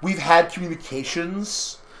 We've had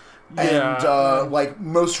communications. Yeah. And like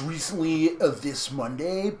most recently this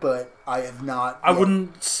Monday, but I have not. I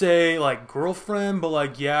wouldn't say like girlfriend, but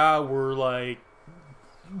like we're like.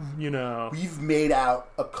 We've made out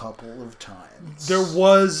a couple of times. There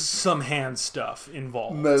was some hand stuff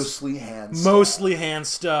involved. Mostly hand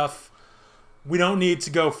stuff. We don't need to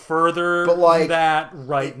go further than that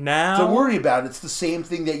right now. Don't worry about it. It's the same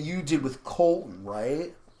thing that you did with Colton,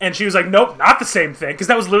 right? And she was like, nope, not the same thing. Because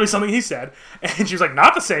that was literally something he said. And she was like,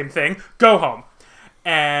 not the same thing. Go home.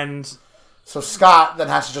 And... So Scott then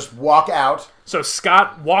has to just walk out. So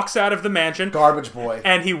Scott walks out of the mansion. Garbage boy.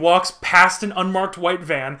 And he walks past an unmarked white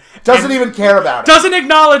van. Doesn't even care about it. Doesn't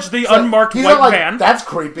acknowledge the unmarked white van. That's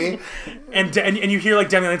creepy. And you hear like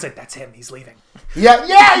Demi Lane's like, that's him. He's leaving.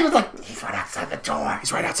 Yeah. He was like, he's right outside the door.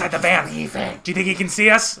 He's right outside the van. Leaving. Do you think he can see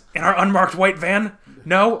us in our unmarked white van?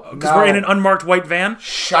 No? Because we're in an unmarked white van?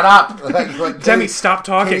 Shut up. Like, Demi, stop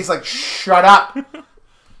talking. He's like, shut up.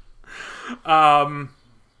 And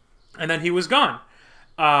then he was gone.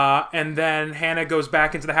 And then Hannah goes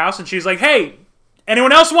back into the house and she's like, hey,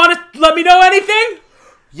 anyone else want to let me know anything?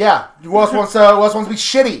 Yeah. Who else wants to be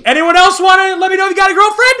shitty? Anyone else want to let me know if you got a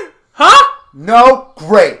girlfriend? Huh? No?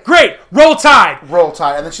 Great. Roll Tide.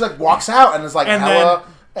 And then she like walks out and is like, and hella...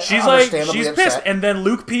 She's like, she's pissed, and then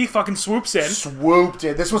Luke P fucking swoops in. Swooped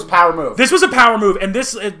in. This was power move. This was a power move, and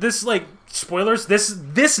this like spoilers.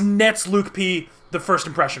 This nets Luke P the first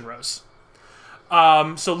impression rose.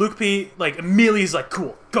 So Luke P like immediately is like,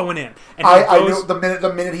 cool, going in. And I knew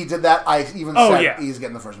the minute he did that, I even said he's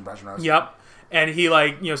getting the first impression rose. Yep. And he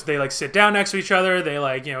like so they like sit down next to each other. They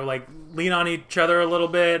like like lean on each other a little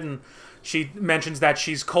bit, and she mentions that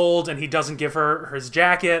she's cold, and he doesn't give her his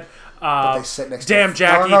jacket. But they sit next damn to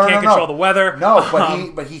Jackie can't control the weather. No,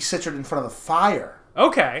 but he sits her in front of the fire.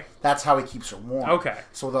 Okay. That's how he keeps her warm. Okay.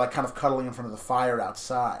 So they're like kind of cuddling in front of the fire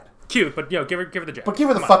outside. Cute, but give her the jacket. But give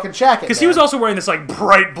her the fucking jacket. Because he was also wearing this like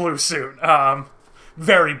bright blue suit.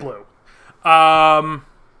 Very blue. Roll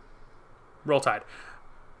Tide.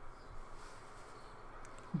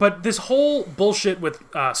 But this whole bullshit with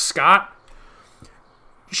Scott,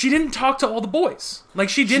 she didn't talk to all the boys. Like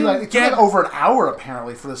she didn't it took like over an hour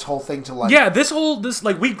apparently for this whole thing to like. Yeah, this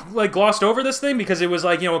we like glossed over this thing because it was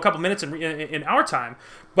like a couple minutes in our time,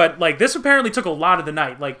 but like this apparently took a lot of the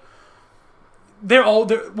night. Like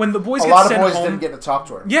when the boys get sent home. A lot of boys didn't get to talk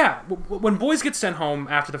to her. Yeah, when boys get sent home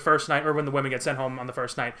after the first night, or when the women get sent home on the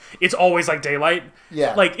first night, it's always like daylight.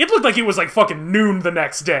 Yeah, like it looked like it was like fucking noon the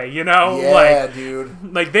next day. Yeah,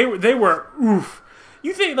 dude. Like they were oof.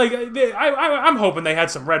 You think like I'm hoping they had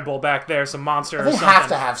some Red Bull back there, some Monster. Or something. Have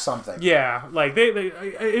to have something. Yeah, like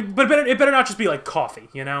it better not just be like coffee,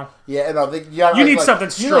 Yeah, no, you need something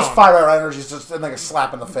strong. You need those 5 hour energies just like a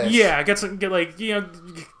slap in the face. Yeah, get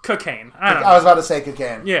cocaine. I don't know. I was about to say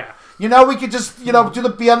cocaine. Yeah, we could just be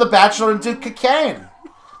on The Bachelor and do cocaine.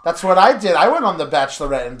 That's what I did. I went on The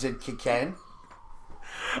Bachelorette and did cocaine.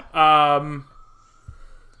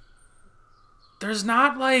 There's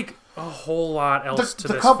not like a whole lot else to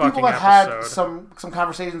this couple fucking people that episode. had some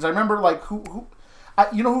conversations. I remember like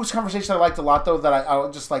whose conversation I liked a lot though that I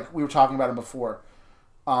just like we were talking about him before.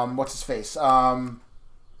 What's his face? Farmer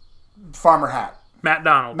Hat. Matt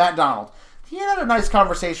Donald. He had a nice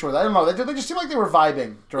conversation with. I don't know. They just seemed like they were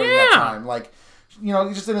vibing during that time. Like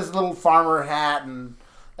he's just in his little farmer hat and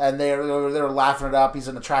they were laughing it up. He's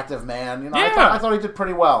an attractive man. I thought he did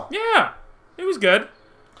pretty well. Yeah, it was good.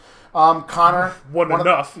 Connor wasn't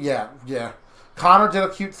enough. Yeah. Connor did a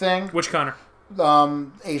cute thing. Which Connor?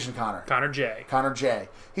 Asian Connor. Connor J.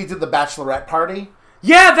 He did the Bachelorette party.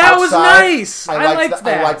 Yeah, that was nice. I liked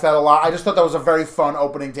that. I liked that a lot. I just thought that was a very fun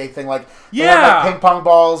opening day thing. Like, they had like ping pong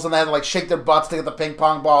balls, and they had to like shake their butts to get the ping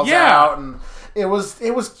pong balls out, and it was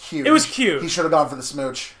cute. It was cute. He should have gone for the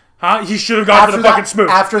smooch. Huh? He should have gone for the fucking smooch.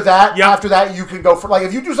 After that, you can go for like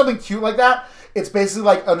if you do something cute like that, it's basically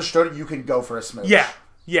like understood. You can go for a smooch.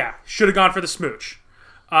 Yeah, should have gone for the smooch.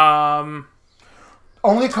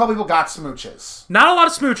 Only a couple people got smooches. Not a lot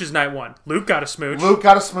of smooches night one. Luke got a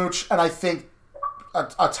smooch. And I think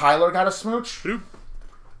a Tyler got a smooch. Boop.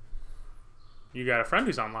 You got a friend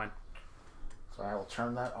who's online. So I will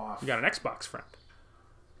turn that off. You got an Xbox friend.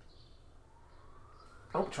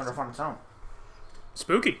 Oh, turned off on its own.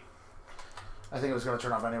 Spooky. I think it was going to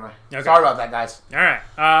turn off anyway. Okay. Sorry about that, guys. All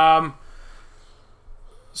right.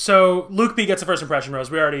 So Luke P gets a first impression rose.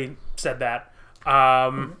 We already said that.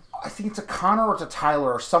 I think it's a Connor or it's a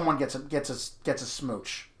Tyler or someone gets a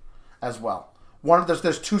smooch as well.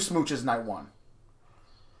 There's 2 smooches night one.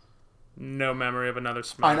 No memory of another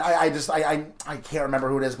smooch. I can't remember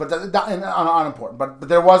who it is, but unimportant. But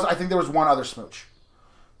there was, I think there was one other smooch.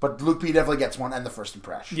 But Luke P definitely gets one and the first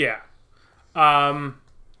impression. Yeah.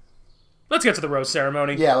 Let's get to the rose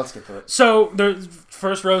ceremony. Yeah, let's get to it. So the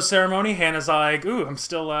first rose ceremony, Hannah's like, "Ooh, I'm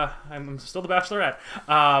still the Bachelorette.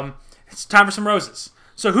 It's time for some roses."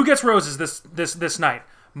 So who gets roses this night?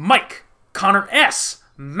 Mike, Connor S,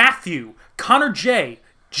 Matthew, Connor J,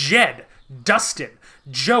 Jed, Dustin,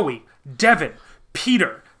 Joey, Devin,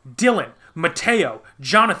 Peter, Dylan, Mateo,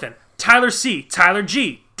 Jonathan, Tyler C, Tyler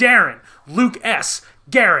G, Darren, Luke S,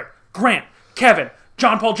 Garrett, Grant, Kevin,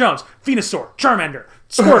 John Paul Jones, Venusaur, Charmander,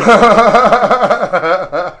 Squirtle,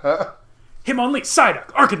 Hitmonlee, Psyduck,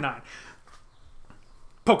 Arcanine,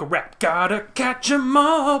 Pokerap, gotta catch 'em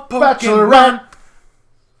all, Bachelorette.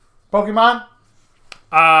 Pokemon?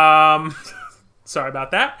 Sorry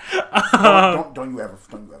about that. Don't you ever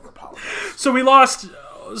apologize. So we lost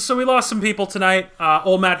So we lost some people tonight.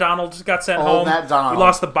 Old Matt Donald got sent home. Matt Donald. We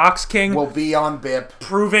lost the Box King. Will be on BIP.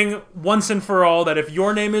 Proving once and for all that if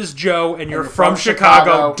your name is Joe and you're from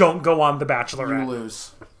Chicago, don't go on The Bachelorette. You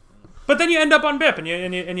lose. But then you end up on BIP, and you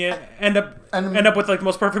end up with like the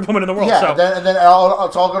most perfect woman in the world. Yeah, so. and then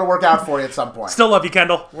it's all going to work out for you at some point. Still love you,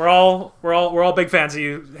 Kendall. We're all big fans of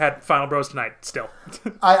you. Had Final Bros tonight. Still,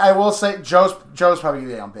 I will say Joe's probably going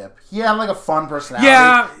to be on BIP. He had like a fun personality.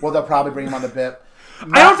 Yeah. Well, they'll probably bring him on the BIP.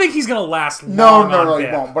 I don't think he's gonna last long. No, on he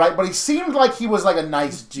BIP. won't. But he seemed like he was like a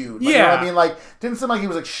nice dude. Like, yeah, you know what I mean, like didn't seem like he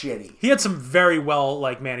was like shitty. He had some very well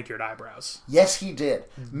like manicured eyebrows. Yes, he did.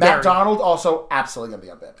 Matt Donald also absolutely gonna be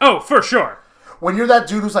on BIP. Oh, for sure. When you're that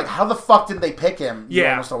dude who's like, how the fuck did they pick him? You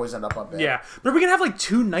almost always end up on BIP. Yeah, but are we gonna have like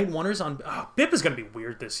 2 night wonders on? BIP is gonna be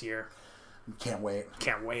weird this year. Can't wait.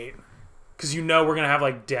 Because we're gonna have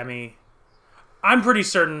like Demi. I'm pretty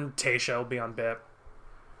certain Tasha will be on BIP.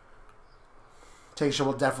 Tasha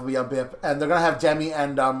will definitely be on BIP, and they're gonna have Demi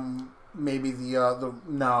and maybe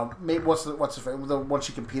what's the one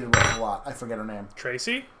she competed with a lot. I forget her name.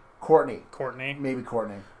 Tracy. Courtney. Maybe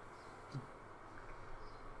Courtney.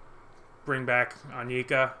 Bring back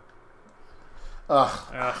Anyika.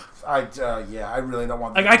 I really don't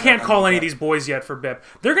want. Like, I can't call any of these boys yet for BIP.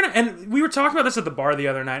 They're gonna, and we were talking about this at the bar the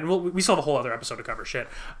other night, and we still have a whole other episode to cover. Shit.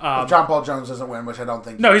 If John Paul Jones doesn't win, which I don't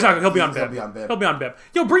think. No, he's not. He'll be on BIP. He'll be on BIP.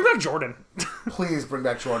 Yo, bring back Jordan. Please bring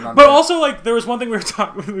back Jordan. But also, like, there was one thing we were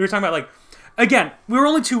talking about. Like, again, we were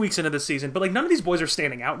only 2 weeks into this season, but like, none of these boys are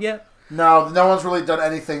standing out yet. No one's really done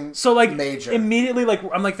anything. So like major. Immediately, like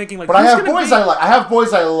I'm like thinking like. But I have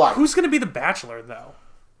boys I like. Who's gonna be the Bachelor though?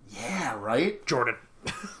 Yeah, right. Jordan.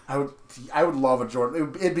 I would love a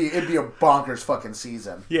Jordan. It'd be a bonkers fucking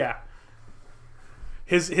season. Yeah.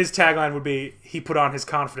 His tagline would be, "He put on his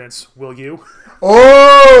confidence. Will you?"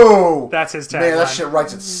 Oh, that's his tagline. Man, that shit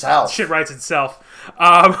writes itself.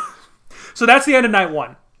 So that's the end of night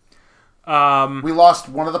 1. We lost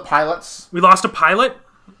one of the pilots. We lost a pilot.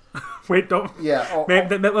 Wait, don't. Yeah.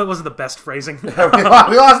 That wasn't the best phrasing. we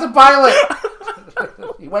lost the pilot.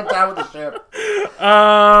 He went down with the ship.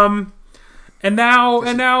 And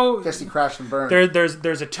now, guess he crashed and burned.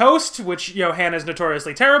 There's a toast, which Hannah's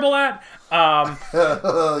notoriously terrible at. And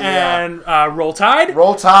roll tide.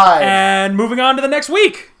 And moving on to the next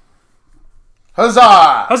week.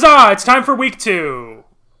 Huzzah! It's time for week 2.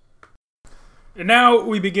 And now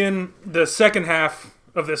we begin the second half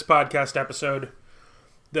of this podcast episode.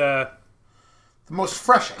 The most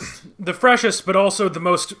freshest. The freshest, but also the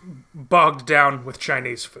most bogged down with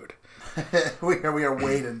Chinese food. we are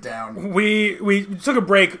weighted down. We took a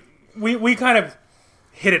break. We kind of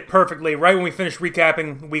hit it perfectly right when we finished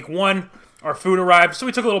recapping week 1. Our food arrived, so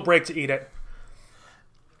we took a little break to eat it.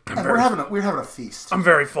 We're having a feast. I'm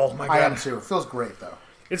very full. My God. I am too. It feels great though.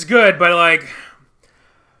 It's good, but like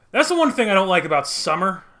that's the one thing I don't like about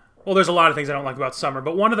summer. Well, there's a lot of things I don't like about summer,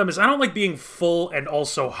 but one of them is I don't like being full and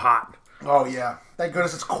also hot. Oh yeah, thank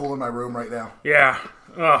goodness it's cool in my room right now. Yeah.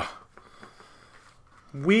 Ugh.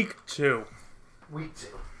 Week 2.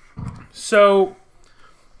 So,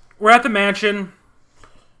 we're at the mansion.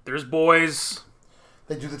 There's boys.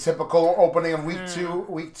 They do the typical opening of week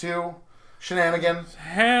two shenanigans.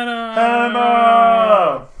 Hannah!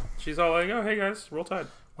 She's all like, oh, hey guys, roll tide.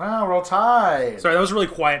 Wow, roll tide. Sorry, that was a really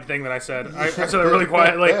quiet thing that I said. I said that really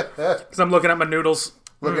quietly because I'm looking at my noodles.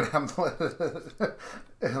 I'm looking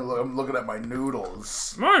at my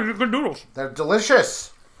noodles. Oh, good noodles. They're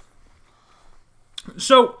delicious.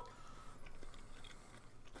 So,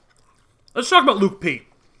 let's talk about Luke P.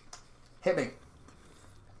 Hit me.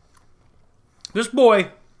 This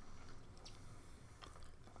boy,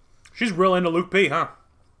 she's real into Luke P, huh?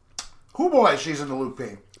 Who boy? She's into Luke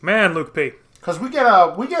P. Man, Luke P. Because we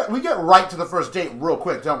get right to the first date real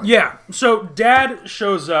quick, don't we? Yeah. So Dad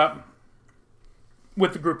shows up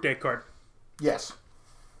with the group date card. Yes.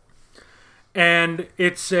 And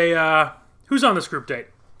it's a who's on this group date?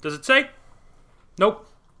 Does it say? Nope.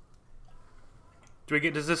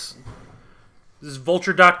 Does this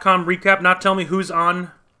vulture.com recap not tell me who's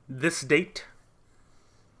on this date?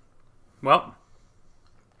 Well,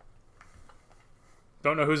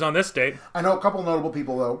 don't know who's on this date. I know a couple notable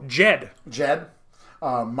people though. Jed,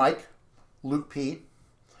 Mike, Luke P.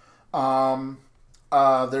 I think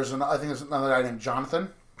there's another guy named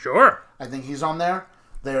Jonathan. Sure. I think he's on there.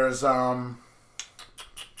 There's and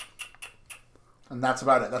that's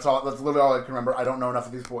about it. That's literally all I can remember. I don't know enough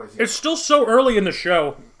of these boys yet. It's still so early in the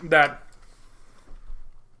show that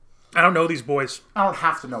I don't know these boys. I don't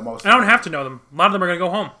have to know most of them. I don't have to know them. A lot of them are going to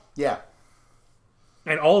go home. Yeah.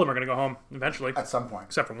 And all of them are going to go home eventually. At some point.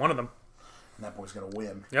 Except for one of them. And that boy's going to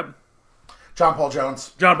win. Yep. John Paul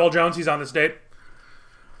Jones, he's on this date.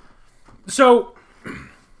 So,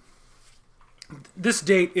 this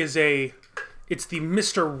date is it's the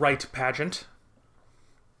Mr. Right pageant.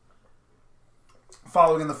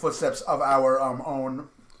 Following in the footsteps of our own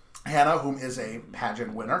Hannah, whom is a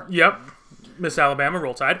pageant winner. Yep. Miss Alabama,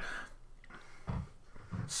 Roll Tide.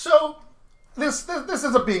 So, this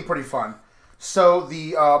ends up being pretty fun. So,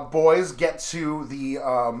 the boys get to the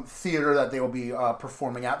theater that they will be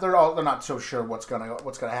performing at. They're not so sure what's gonna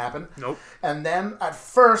happen. Nope. And then, at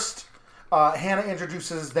first, Hannah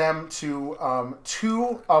introduces them to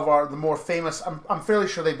two of the more famous. I'm fairly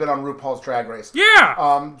sure they've been on RuPaul's Drag Race.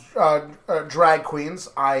 Yeah. Drag queens.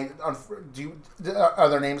 Are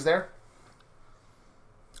their names there?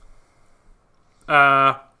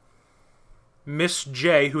 Miss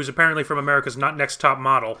J, who's apparently from America's Next Top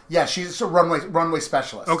Model. Yeah, she's a runway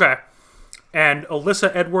specialist. Okay. And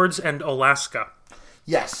Alyssa Edwards and Alaska.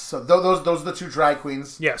 Yes, so those are the two drag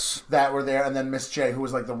queens. Yes. That were there, and then Miss J, who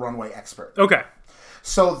was like the runway expert. Okay.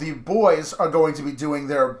 So the boys are going to be doing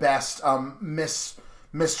their best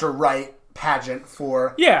Mr. Right pageant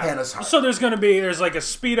for Hannah's heart. So there's like a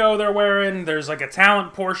Speedo they're wearing, there's like a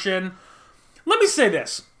talent portion. Let me say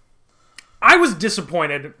this. I was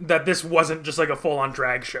disappointed that this wasn't just like a full-on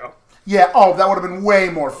drag show. Yeah, that would have been way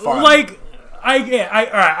more fun. Like, I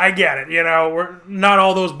get it, you know, not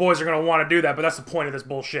all those boys are going to want to do that, but that's the point of this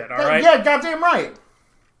bullshit, all right? Yeah, goddamn right.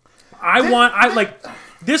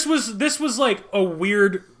 This was like a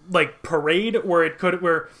weird, like, parade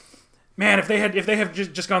man, if they had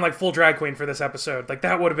just gone like full drag queen for this episode, like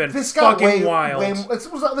that would have been fucking wild. This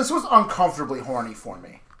was uncomfortably horny for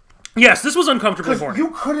me. Yes, this was uncomfortably horny.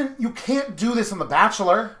 You can't do this on The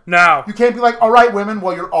Bachelor. No. You can't be like, all right, women,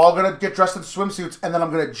 well, you're all going to get dressed in swimsuits, and then I'm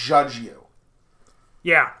going to judge you.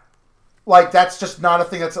 Yeah. Like, that's just not a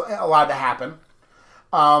thing that's allowed to happen.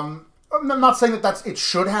 I'm not saying that it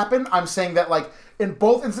should happen. I'm saying that, like, in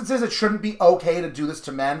both instances, it shouldn't be okay to do this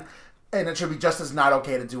to men, and it should be just as not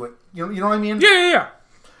okay to do it. You know what I mean? Yeah.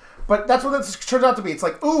 But that's what this turns out to be. It's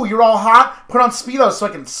like, ooh, you're all hot. Put on Speedos so I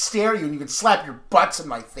can stare you and you can slap your butts in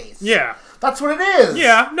my face. Yeah. That's what it is.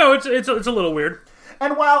 Yeah. No, it's a little weird.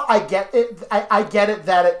 And while I get it, I get it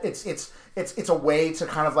that it's a way to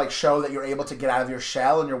kind of like show that you're able to get out of your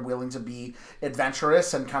shell and you're willing to be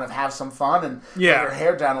adventurous and kind of have some fun and let your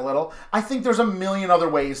hair down a little. I think there's a million other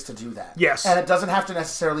ways to do that. Yes. And it doesn't have to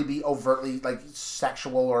necessarily be overtly like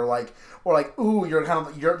sexual or like, ooh,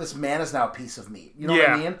 this man is now a piece of meat. You know what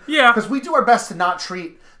I mean? Yeah. Because we do our best to not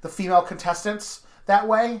treat the female contestants that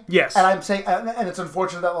way. Yes. And I'm saying, and it's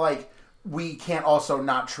unfortunate that like we can't also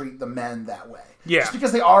not treat the men that way. Yeah. Just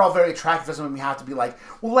because they are all very attractive doesn't mean we have to be like,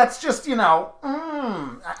 well, let's just, I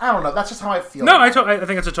don't know. That's just how I feel. No, I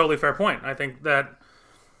think it's a totally fair point. I think that,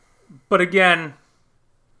 but again,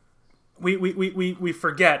 we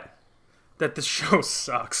forget that this show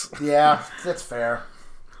sucks. Yeah, that's fair.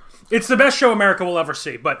 It's the best show America will ever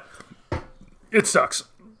see, but it sucks.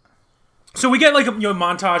 So we get like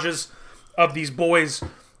montages of these boys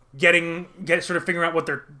sort of figuring out what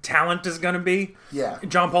their talent is going to be. Yeah.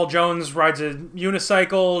 John Paul Jones rides a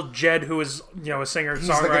unicycle. Jed, who is a singer songwriter,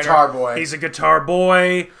 he's the guitar boy. He's a guitar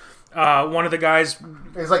boy. One of the guys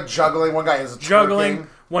is like juggling. One guy is juggling. Twerking.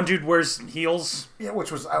 One dude wears heels. Yeah, I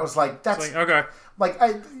was like, that's like, okay. Like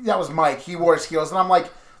that was Mike. He wears heels, and I'm like,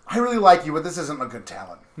 I really like you, but this isn't a good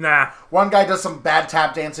talent. Nah. One guy does some bad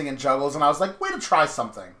tap dancing and juggles, and I was like, way to try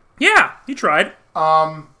something. Yeah, he tried.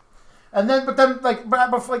 So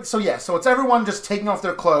it's everyone just taking off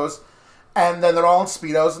their clothes, and then they're all in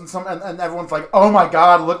Speedos, and everyone's like, oh my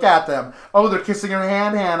god, look at them. Oh, they're kissing her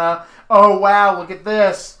hand, Hannah. Oh, wow, look at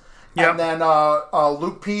this. Yep. And then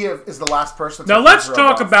Luke P is the last person. Now let's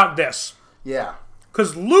talk about this. Yeah.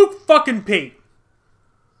 Because Luke fucking P.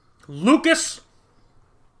 Lucas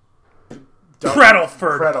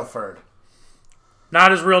Prettleford.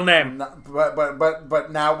 Not his real name.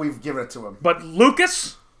 But now we've given it to him. But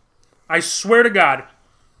Lucas, I swear to God,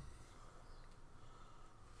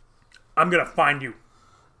 I'm going to find you.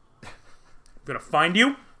 I'm going to find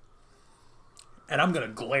you, and I'm going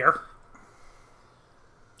to glare,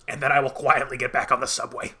 and then I will quietly get back on the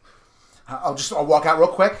subway. I'll walk out real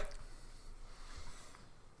quick,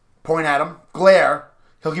 point at him, glare.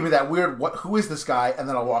 He'll give me that weird, who is this guy? And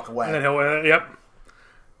then I'll walk away. And then yep.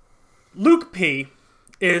 Luke P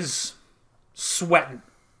is sweating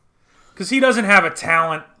because he doesn't have a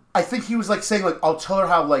talent. I think he was like saying like, I'll tell her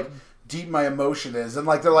how like deep my emotion is, and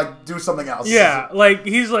like they're like, do something else. Yeah, like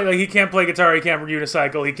he's like he can't play guitar, he can't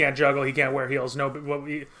unicycle, he can't juggle, he can't wear heels.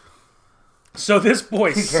 So this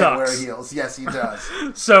boy sucks. He can't wear heels. Yes, he does.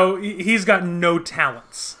 So he's got no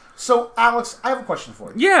talents. So Alex, I have a question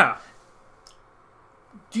for you. Yeah.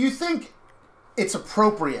 Do you think it's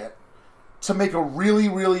appropriate to make a really,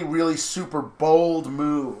 really, really super bold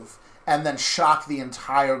move and then shock the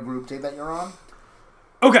entire group date that you're on?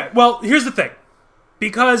 Okay, well, here's the thing.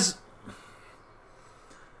 Because,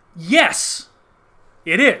 yes,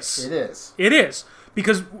 it is. It is. It is.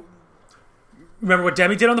 Because, remember what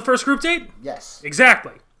Demi did on the first group date? Yes.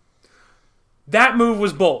 Exactly. That move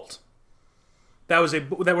was bold. That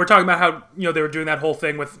we're talking about how, they were doing that whole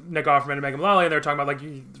thing with Nick Offerman and Megan Mullally, and they were talking about,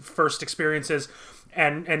 first experiences,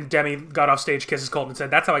 and Demi got off stage, kisses Colton, and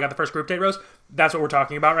said, that's how I got the first group date, Rose. That's what we're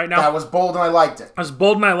talking about right now. That was bold, and I liked it. I was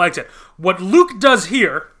bold, and I liked it. What Luke does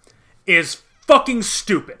here is fucking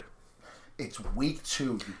stupid. It's week 2,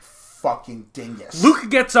 you fucking dingus. Luke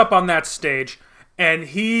gets up on that stage, and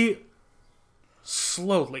he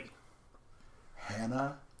slowly...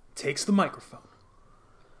 Hannah? Takes the microphone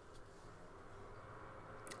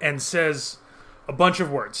and says a bunch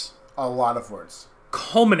of words. A lot of words.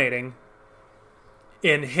 Culminating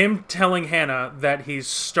in him telling Hannah that he's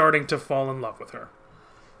starting to fall in love with her.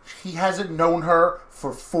 He hasn't known her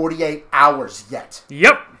for 48 hours yet.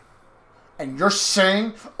 Yep. And you're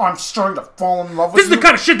saying I'm starting to fall in love with you? This is the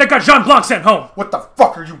kind of shit that got Jean Blanc sent home. What the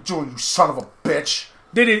fuck are you doing, you son of a bitch?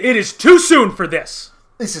 It is too soon for this.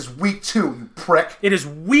 This is week 2, you prick. It is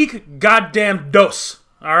week goddamn dos.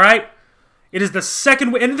 Alright? It is the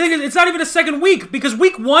second week. And the thing is, it's not even a second week, because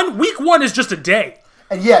week one is just a day.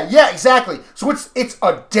 And yeah, exactly. So it's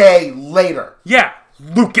a day later. Yeah,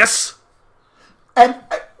 Lucas. And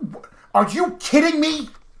are you kidding me?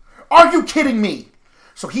 Are you kidding me?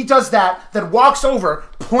 So he does that, then walks over,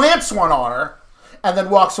 plants one on her, and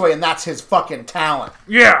then walks away, and that's his fucking talent.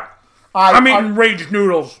 Yeah. I'm eating rage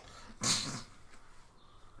noodles.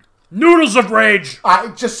 Noodles of rage.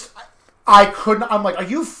 I couldn't. I'm like, are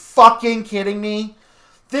you fucking kidding me?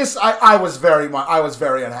 This, I was very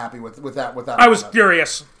unhappy with that. I was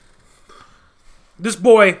furious. This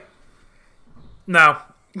boy, no,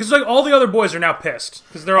 because all the other boys are now pissed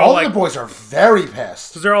because they're all the boys are very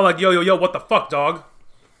pissed because they're all like, yo, what the fuck, dog?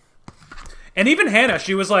 And even Hannah,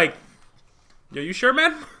 she was like, yo, you sure,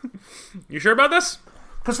 man? You sure about this?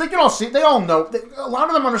 Because they can all see, they all know. A lot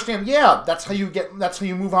of them understand. Yeah, that's how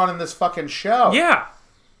you move on in this fucking show. Yeah,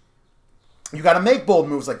 you got to make bold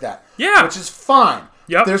moves like that. Yeah, which is fine.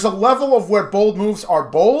 Yep. There's a level of where bold moves are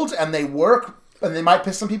bold and they work and they might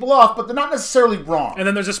piss some people off, but they're not necessarily wrong. And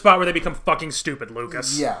then there's a spot where they become fucking stupid,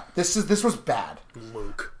 Lucas. Yeah, this was bad,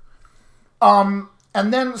 Luke. And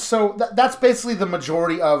then so that's basically the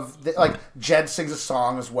majority of Jed sings a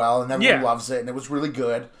song as well, and everyone loves it, and it was really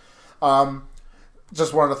good.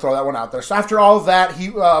 Just wanted to throw that one out there. So after all of that,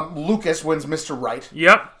 Lucas wins Mr. Right.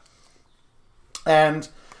 Yep. And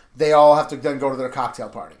they all have to then go to their cocktail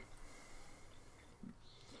party.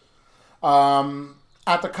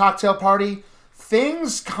 At the cocktail party,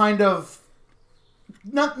 things kind of...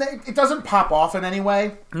 it doesn't pop off in any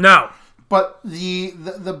way. No. But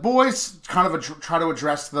the boys kind of try to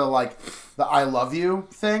address the I love you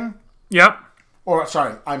thing. Yep. Or,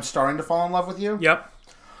 sorry, I'm starting to fall in love with you. Yep.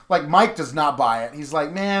 Mike does not buy it. He's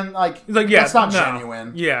like, man, yeah, that's not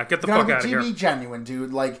genuine. Yeah, get the fuck out of here. Be genuine,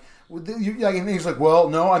 dude. And he's like, well,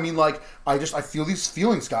 no, I mean, I feel these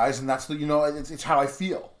feelings, guys, and that's it's how I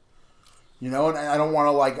feel. And I don't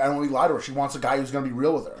want to I don't want to lie to her. She wants a guy who's going to be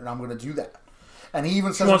real with her, and I'm going to do that. And he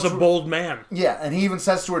even says, she wants a bold man. Yeah, and he even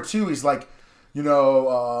says to her too. He's like,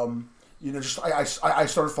 I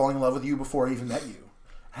started falling in love with you before I even met you.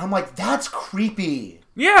 And I'm like, that's creepy.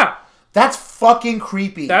 Yeah. That's fucking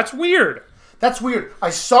creepy. That's weird. That's weird. I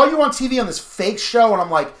saw you on TV on this fake show, and I'm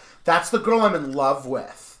like, that's the girl I'm in love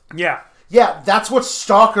with. Yeah. Yeah, that's what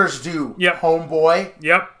stalkers do, homeboy.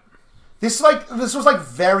 Yep. This was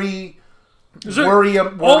very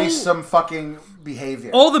worrisome fucking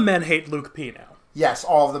behavior. All the men hate Luke P now. Yes,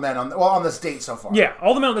 all of the men on this date so far. Yeah,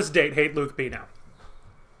 all the men on this date hate Luke P now.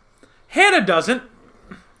 Hannah doesn't.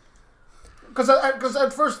 Because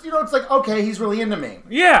at first, it's like, okay, he's really into me.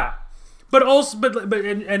 Yeah. But also,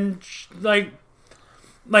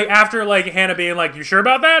 after Hannah being like, you sure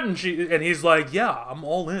about that? And he's like, yeah, I'm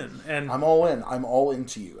all in. And I'm all in. I'm all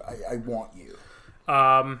into you. I want you.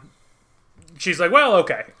 She's like, well,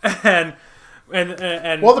 okay. And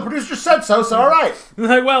well, the producer said so all right.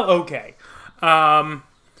 Like, well, okay.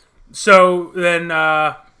 So then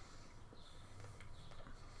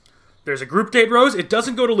there's a group date, Rose. It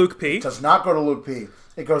doesn't go to Luke P. It does not go to Luke P.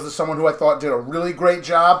 It goes to someone who I thought did a really great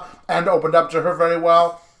job and opened up to her very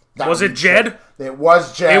well. Was it Jed? It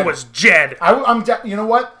was Jed. It was Jed. You know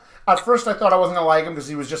what? At first I thought I wasn't going to like him because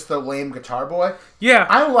he was just the lame guitar boy. Yeah.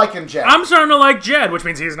 I'm liking Jed. I'm starting to like Jed, which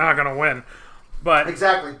means he's not going to win. But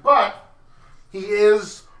exactly. But he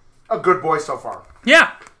is a good boy so far.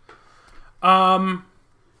 Yeah.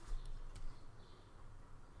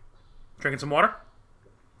 Drinking some water?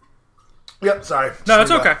 Yep, sorry. No,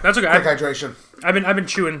 that's okay. That's okay. Quick hydration. I've been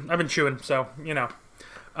chewing, so, you know.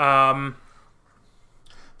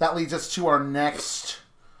 That leads us to our next...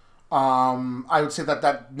 I would say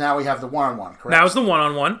that now we have the one-on-one, correct? Now is the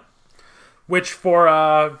one-on-one, which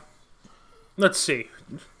for, let's see,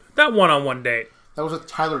 that one-on-one date. That was with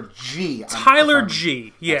Tyler G. Tyler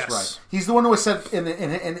G, yes. That's right. He's the one who was said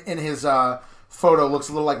in his photo looks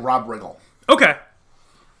a little like Rob Riggle. Okay.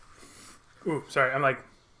 Ooh, sorry, I'm like,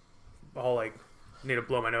 all like, need to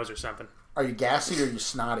blow my nose or something. Are you gassy or are you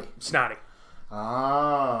snotty? Snotty.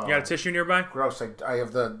 Oh. You got a tissue nearby? Gross. I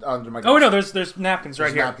have the under my. Oh no, there's napkins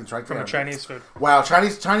right here. Napkins right from there. the Chinese food. Wow,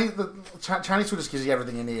 Chinese food just gives you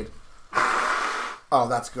everything you need. Oh,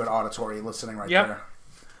 that's good auditory listening right there.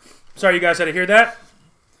 Sorry, you guys had to hear that.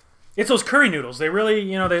 It's those curry noodles. They really,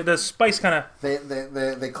 you know, the spice kind of they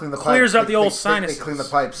clean the clears pipe. up the old sinuses. They clean the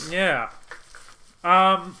pipes. Yeah.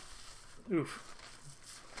 Oof.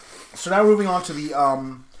 So now moving on to the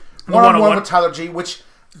one-on-one with Tyler G, which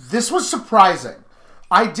this was surprising.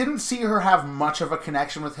 I didn't see her have much of a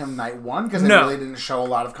connection with him night one because they really didn't show a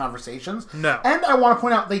lot of conversations. No. And I want to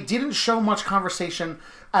point out they didn't show much conversation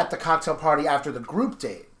at the cocktail party after the group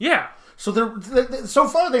date. Yeah. So so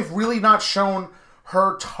far they've really not shown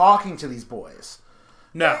her talking to these boys.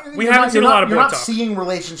 No, we haven't seen a lot of boy talk. You're not seeing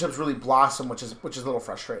relationships really blossom, which is a little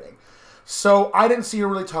frustrating. So I didn't see her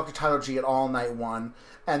really talk to Tyler G at all night one,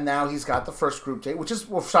 and now he's got the first group date,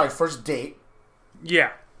 first date.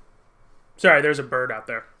 Yeah. Sorry, there's a bird out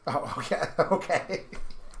there. Oh, okay. Okay.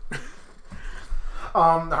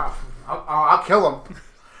 I'll kill him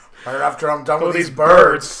right after I'm done with these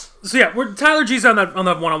birds. So yeah, Tyler G's on that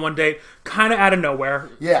one-on-one date, kind of out of nowhere.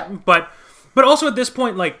 Yeah. But also at this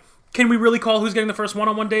point, like, can we really call who's getting the first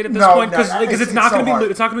one-on-one date at this point? Because it's not going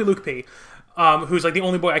to be Luke P. Who's like the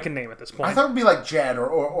ondy boy I can name at this point. I thought it would be like Jed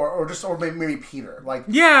or maybe Peter. Like,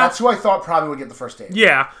 yeah, that's who I thought probably would get the first date.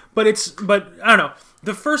 Yeah, but I don't know.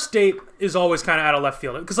 The first date is always kind of out of left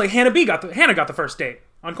field because like Hannah got the first date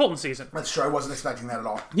on Colton season. That's true. I wasn't expecting that at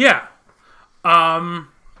all. Yeah.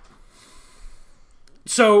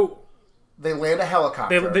 So they land a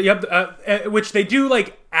helicopter. Which they do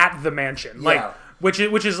like at the mansion. Yeah. Like which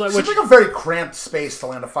is like seems like a very cramped space to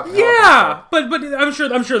land a fucking helicopter. But I'm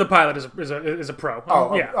sure the pilot is a pro.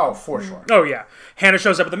 Oh, for sure. Oh yeah. Hannah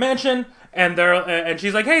shows up at the mansion and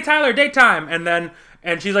she's like, "Hey Tyler, date time."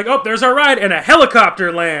 And she's like, "Oh, there's our ride," and a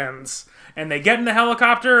helicopter lands. And they get in the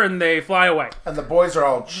helicopter and they fly away. And the boys are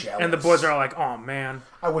all jealous. And the boys are all like, "Oh man,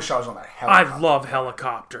 I wish I was on that helicopter. I love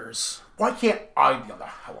helicopters. Why can't I be on the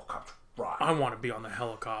helicopter ride? I want to be on the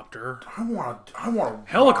helicopter. I want to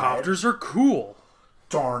Helicopters are cool.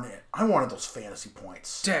 Darn it. I wanted those fantasy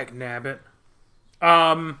points. Dagnabbit.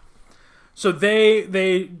 So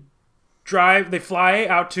they fly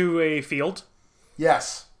out to a field.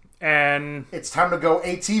 Yes. And it's time to go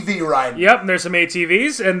ATV riding. Yep, there's some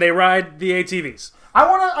ATVs, and they ride the ATVs. I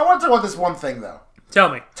want to talk about this one thing, though. Tell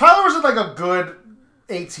me. Tyler was in, like, a good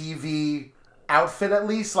ATV outfit, at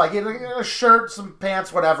least. Like, in a shirt, some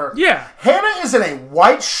pants, whatever. Yeah. Hannah is in a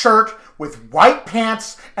white shirt with white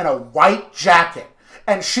pants and a white jacket.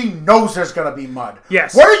 And she knows there's going to be mud.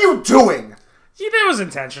 Yes. What are you doing? Yeah, that was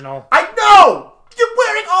intentional. I know! You're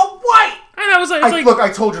wearing all white! And I was like, look,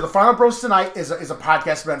 I told you, the Final Bros Tonight is a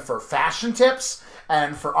podcast meant for fashion tips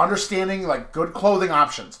and for understanding, like, good clothing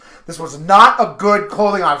options. This was not a good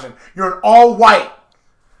clothing option. You're in all white.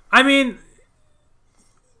 I mean,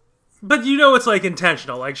 but you know it's, like,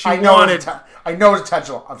 intentional. Like, I know it's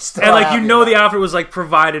intentional. I'm still and, like, not happy the outfit was, like,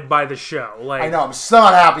 provided by the show. Like, I know. I'm still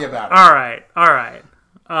not happy about it. All right.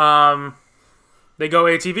 They go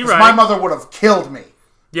ATV riding. My mother would have killed me.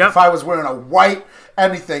 Yep. If I was wearing a white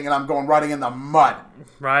anything and I'm going riding in the mud.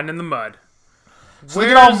 Riding in the mud. So they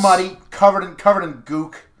get all muddy, covered in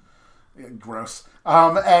gook. Gross.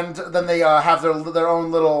 And then they have their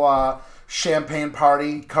own little champagne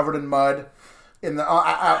party covered in mud in the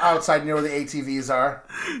outside near where the ATVs are.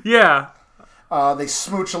 Yeah. They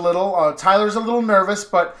smooch a little. Tyler's a little nervous,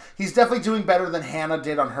 but he's definitely doing better than Hannah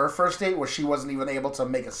did on her first date, where she wasn't even able to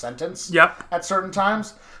make a sentence at certain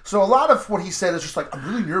times. So a lot of what he said is just like, I'm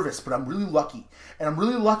really nervous, but I'm really lucky. And I'm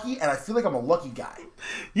really lucky, and I feel like I'm a lucky guy.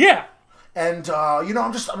 Yeah. And,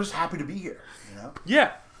 I'm just happy to be here,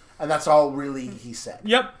 Yeah. And that's all really he said.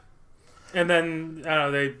 Yep. And then, I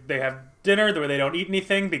don't know, they have dinner where they don't eat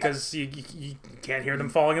anything because you can't hear them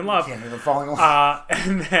falling in love.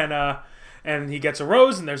 And then, and he gets a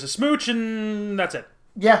rose, and there's a smooch, and that's it.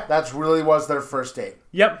 Yeah, that's really was their first date.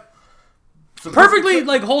 Yep. perfectly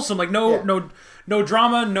like wholesome. Like no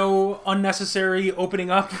drama, no unnecessary opening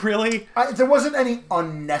up. Really, there wasn't any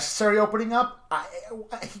unnecessary opening up.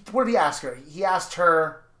 What did he ask her? He asked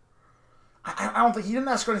her. I don't think he didn't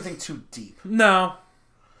ask her anything too deep. No.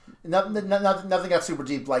 Nothing got super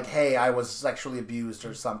deep, like, hey, I was sexually abused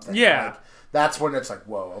or something. Yeah. Like, that's when it's like,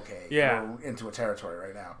 whoa, okay. Yeah. We're into a territory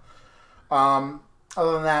right now.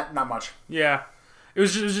 Other than that, not much. Yeah. It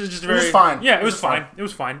was just very... It was fine. Yeah, it was fine. It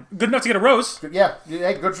was fine. Good enough to get a rose. Yeah.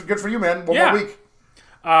 Hey, good for you, man. One more week.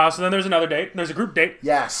 So then there's another date. There's a group date.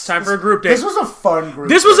 Yes. Time for a group date. This was a fun group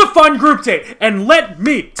date. This was a fun group date. And let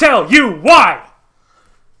me tell you why.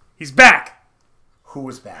 He's back. Who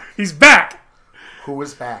was back? He's back. Who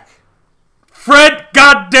was back? Fred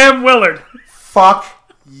goddamn Willard.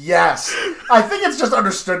 Fuck yes. I think it's just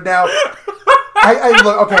understood now. I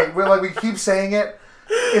look, okay, we keep saying it.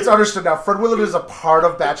 It's understood now. Fred Willard is a part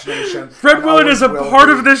of Batch Nation. Fred Willard is a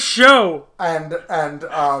part of this show. And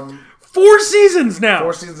 4 seasons now.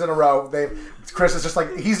 4 seasons in a row. Chris is just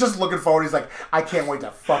like, he's just looking forward. He's like, I can't wait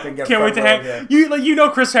to fucking get Can't Fred wait to Willard hang. You know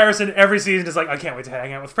Chris Harrison every season is like, I can't wait to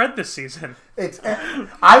hang out with Fred this season.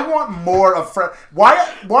 I want more of Fred.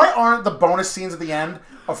 Why aren't the bonus scenes at the end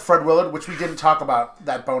of Fred Willard, which we didn't talk about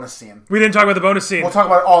that bonus scene? We didn't talk about the bonus scene. We'll talk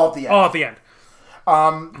about it all at the end. All at the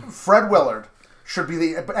end. Fred Willard should be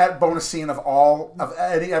the bonus scene of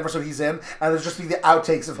any episode he's in, and it'll just be the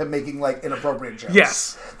outtakes of him making like inappropriate jokes.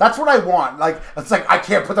 Yes, that's what I want. Like it's like I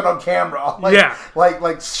can't put that on camera. Like, yeah,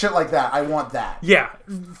 like shit like that. I want that. Yeah,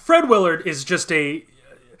 Fred Willard is just I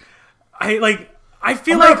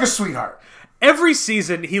feel America's like sweetheart. Every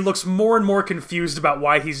season, he looks more and more confused about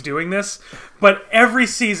why he's doing this, but every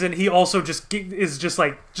season, he also is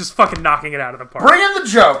just fucking knocking it out of the park. Bring in the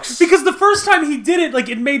jokes! Because the first time he did it, like,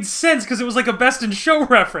 it made sense, because it was like a Best in Show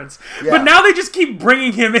reference. Yeah. But now they just keep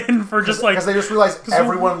bringing him in for just like... Because they just realize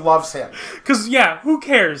everyone loves him. Because, yeah, who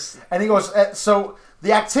cares? And he goes, so...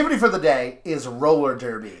 The activity for the day is roller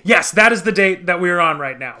derby. Yes, that is the date that we're on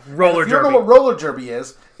right now. Roller derby. If you don't know what roller derby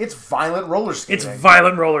is, it's violent roller skating. It's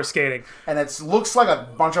violent roller skating. And it looks like a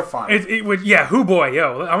bunch of fun. It would, yeah, hoo boy,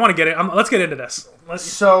 yo. I want to get it. Let's get into this.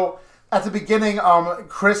 So, at the beginning,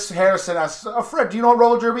 Chris Harrison asks, Fred, do you know what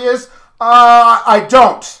roller derby is? I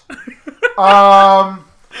don't. I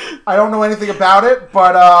don't know anything about it,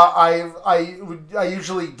 but I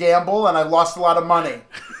usually gamble, and I lost a lot of money.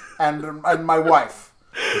 And my wife.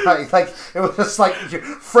 Like it was just like coming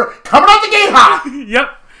out the gate hot. Yep,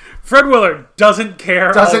 Fred Willard doesn't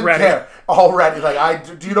care. Doesn't care already.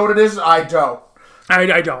 Like do you know what it is? I don't.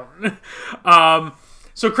 I don't.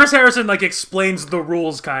 So Chris Harrison like explains the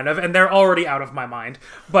rules kind of, and they're already out of my mind.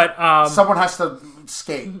 But someone has to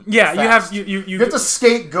skate. Yeah, fast. you have to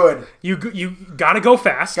skate good. You gotta go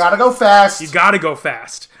fast. Gotta go fast. You gotta go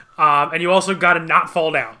fast. And you also gotta not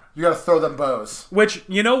fall down. You gotta throw them bows. Which,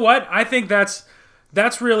 you know what? I think that's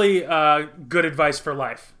really good advice for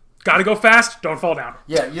life. Gotta go fast, don't fall down.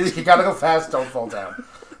 Yeah, you gotta go fast, don't fall down.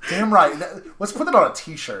 Damn right. Let's put that on a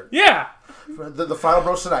t-shirt. Yeah. The final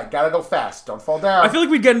bros tonight. Gotta go fast, don't fall down. I feel like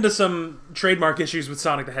we'd get into some trademark issues with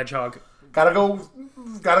Sonic the Hedgehog. Gotta go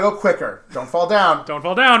quicker. Don't fall down. Don't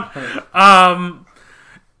fall down.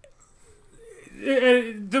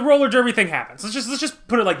 The roller derby thing happens. Let's just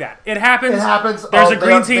put it like that. It happens. It happens. There's a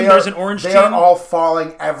green team. There's an orange team. They are all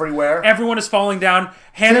falling everywhere. Everyone is falling down.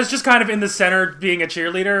 Hannah's just kind of in the center, being a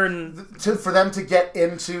cheerleader, and for them to get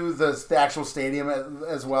into the actual stadium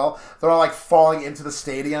as well, they're all like falling into the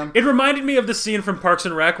stadium. It reminded me of the scene from Parks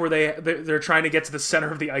and Rec where they're trying to get to the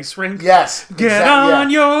center of the ice rink. Yes, get on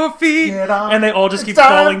your feet, and they all just keep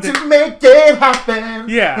falling. To make it happen.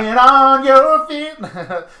 Yeah, get on your feet.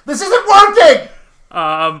 This isn't working.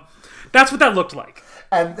 That's what that looked like.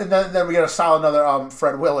 And then we get another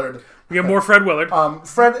Fred Willard. We get more Fred Willard.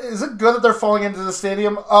 Fred, is it good that they're falling into the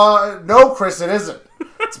stadium? No, Chris, it isn't.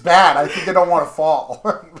 It's bad. I think they don't want to fall.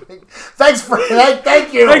 Thanks, Fred.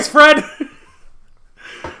 Thank you. Thanks, Fred.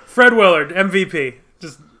 Fred Willard, MVP.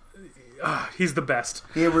 Just, he's the best.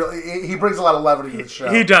 He brings a lot of levity to the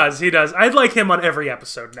show. He does. I'd like him on every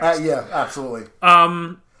episode next. Yeah, absolutely.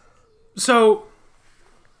 So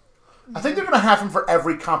I think they're going to have him for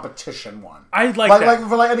every competition one. I'd like that. Like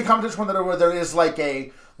for any competition one where there is like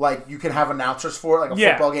you can have announcers for it, like a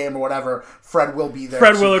football game or whatever. Fred will be there.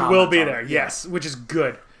 Fred Willard will be there. Yes, which is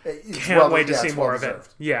good. Can't wait to see more of it.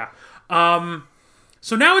 Yeah.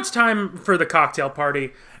 So now it's time for the cocktail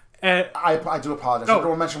party. I do apologize. I want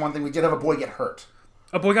to mention one thing. We did have a boy get hurt.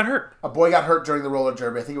 A boy got hurt. A boy got hurt during the roller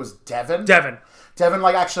derby. I think it was Devin. Devin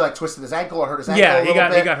actually twisted his ankle or hurt his ankle a little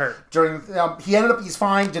bit. He got hurt. He ended up, he's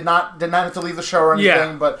fine, did not have to leave the show or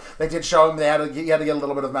anything, but they did show him he had to get a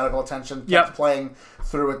little bit of medical attention. Kept playing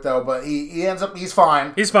through it though, but he ends up, he's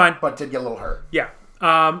fine. He's fine. But did get a little hurt. Yeah.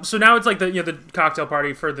 So now it's like the cocktail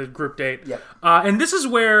party for the group date. Yep. And this is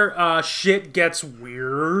where shit gets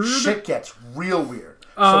weird. Shit gets real weird.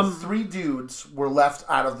 So 3 dudes were left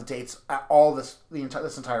out of the dates all this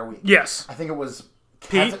entire week. Yes. I think it was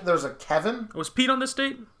Pete. There was a Kevin. Was Pete on this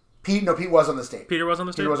date? Pete was on this date. Peter was on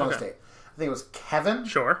this date? Peter was on this date. I think it was Kevin.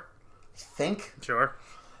 Sure. I think. Sure.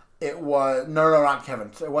 It was... No, not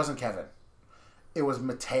Kevin. It wasn't Kevin. It was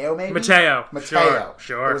Mateo, maybe? Mateo.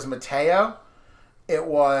 Sure. It was Mateo. It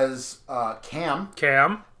was Cam.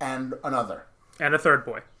 And another. And a third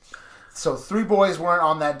boy. So 3 boys weren't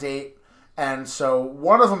on that date, and so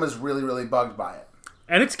one of them is really, really bugged by it.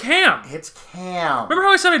 And it's Cam. Remember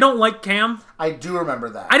how I said I don't like Cam? I do remember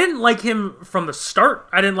that. I didn't like him from the start.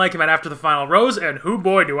 I didn't like him after the final rose, and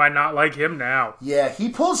boy, do I not like him now. Yeah, he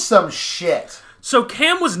pulls some shit. So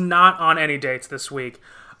Cam was not on any dates this week.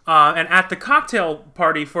 And at the cocktail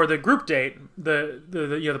party for the group date,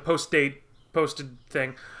 the post-date posted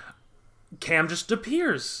thing, Cam just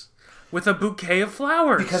appears with a bouquet of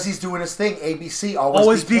flowers. Because he's doing his thing, ABC,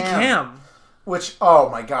 always be Cam. Which, oh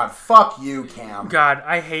my god, fuck you, Cam. God,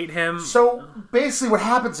 I hate him. So, basically what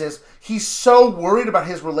happens is, he's so worried about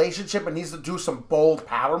his relationship and needs to do some bold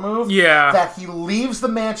power move that he leaves the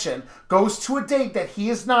mansion, goes to a date that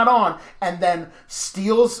he is not on, and then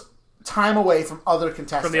steals time away from other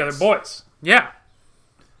contestants. From the other boys. Yeah.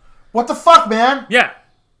 What the fuck, man? Yeah.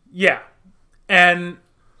 And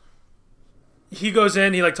he goes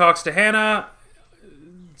in, he talks to Hannah,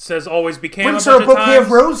 says always be Cam. Brings her a bouquet of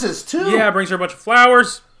roses too. Yeah, brings her a bunch of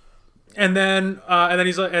flowers, and then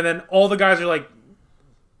he's like, and then all the guys are like,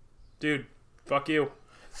 "Dude, fuck you."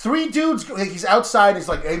 3 dudes. He's outside. He's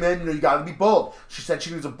like, "Hey man, you gotta be bold." She said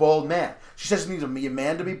she needs a bold man. She says she needs a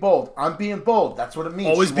man to be bold. I'm being bold. That's what it means.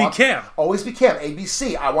 Always be Cam. Always be Cam.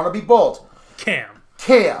 ABC. I want to be bold. Cam.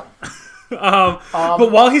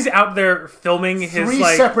 But while he's out there filming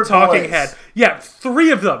his talking head,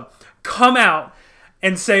 3 of them come out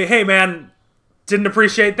and say, "Hey man, didn't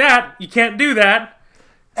appreciate that. You can't do that."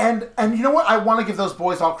 And you know what? I want to give those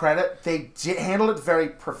boys all credit. They handled it very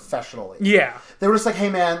professionally. Yeah. They were just like, "Hey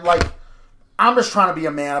man, I'm just trying to be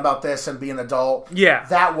a man about this and be an adult. Yeah.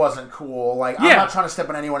 That wasn't cool. I'm not trying to step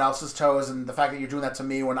on anyone else's toes, and the fact that you're doing that to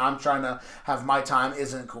me when I'm trying to have my time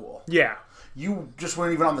isn't cool." Yeah. You just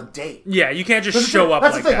weren't even on the date. Yeah, you can't just show up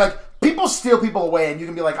like that. That's the thing. People steal people away, and you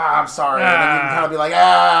can be like, I'm sorry. And then you can kind of be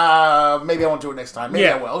like, maybe I won't do it next time. Maybe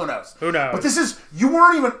I will. Who knows? But this is, you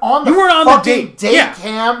weren't even on the fucking date,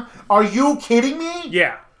 Cam. Are you kidding me?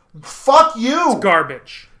 Yeah. Fuck you. It's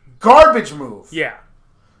garbage. Garbage move. Yeah.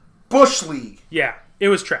 Bush League. Yeah. It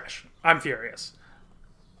was trash. I'm furious.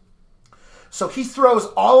 So he throws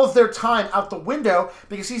all of their time out the window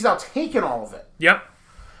because he's now taken all of it. Yep.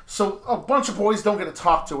 So a bunch of boys don't get to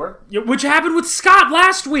talk to her. Which happened with Scott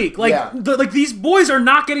last week. These boys are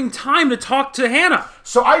not getting time to talk to Hannah.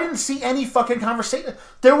 So I didn't see any fucking conversation.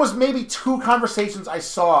 There was maybe 2 conversations I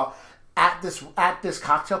saw at this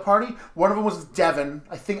cocktail party. One of them was with Devin.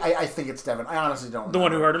 I think it's Devin. I honestly don't remember. The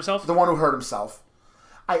one who hurt himself? The one who hurt himself.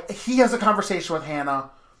 He has a conversation with Hannah.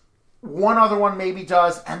 One other one maybe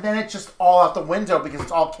does. And then it's just all out the window because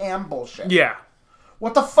it's all Cam bullshit. Yeah.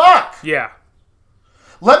 What the fuck? Yeah.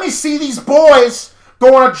 Let me see these boys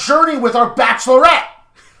go on a journey with our Bachelorette.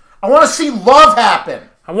 I want to see love happen.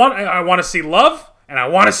 I want to see love, and I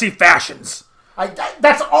want to see fashions.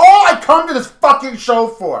 That's all I come to this fucking show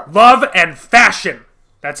for. Love and fashion.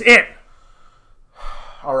 That's it.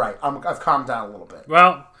 All right, I've calmed down a little bit.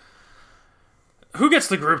 Well, who gets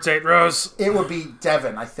the group date, Rose? It would be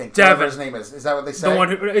Devin, I think. Devin. Whatever his name is. Is that what they say? The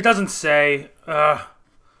one who... It doesn't say.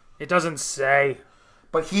 It doesn't say.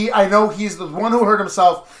 But I know he's the one who hurt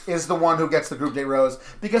himself is the one who gets the group date rose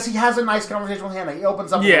because he has a nice conversation with Hannah. He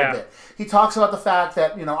opens up a little bit. He talks about the fact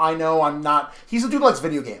that, I know I'm not... He's a dude who likes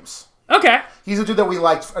video games. Okay. He's a dude that we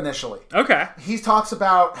liked initially. Okay. He talks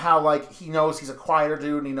about how, he knows he's a quieter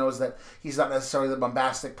dude, and he knows that he's not necessarily the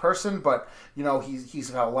bombastic person, but,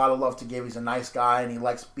 he's got a lot of love to give. He's a nice guy, and he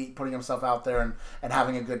likes putting himself out there and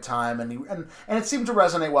having a good time, and it seemed to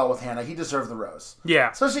resonate well with Hannah. He deserved the rose.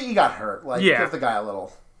 Yeah. Especially he got hurt. Give the guy a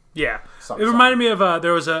little... Yeah. It reminded me of,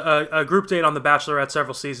 there was a group date on The Bachelorette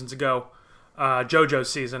several seasons ago,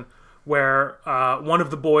 JoJo's season, where one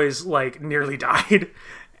of the boys, nearly died,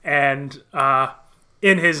 and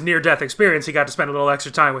in his near-death experience, he got to spend a little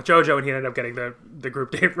extra time with JoJo, and he ended up getting the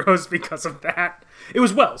group date rose because of that. It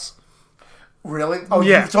was Wells. Really? Oh,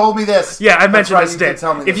 yeah. You've told me this. Yeah, I mentioned this day.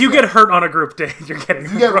 If you get hurt on a group date, you're getting.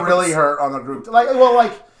 If you get really hurt on the group, like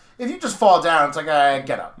if you just fall down, it's like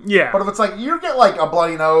get up. Yeah. But if it's like you get like a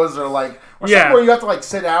bloody nose or something where you have to like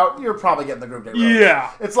sit out, you're probably getting the group date. Road.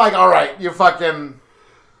 Yeah. It's like all right, you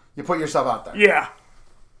put yourself out there. Yeah.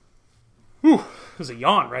 Whew. There's a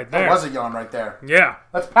yawn right there. There was a yawn right there. Yeah.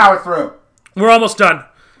 Let's power through. We're almost done.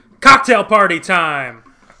 Cocktail party time.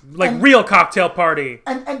 Real cocktail party.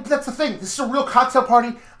 And that's the thing. This is a real cocktail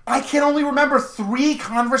party. I can only remember 3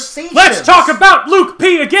 conversations. Let's talk about Luke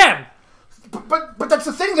P again. But that's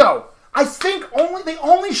the thing, though. I think they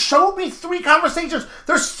only showed me 3 conversations.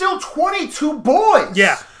 There's still 22 boys.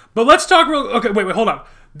 Yeah, but let's talk real. Okay, wait, hold on.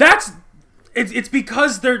 It's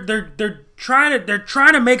because they're trying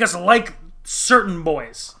to make us like certain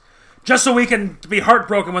boys, just so we can be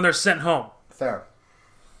heartbroken when they're sent home. Fair.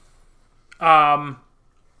 Again,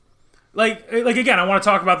 I want to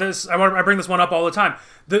talk about this. I bring this one up all the time.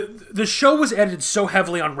 The show was edited so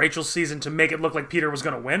heavily on Rachel's season to make it look like Peter was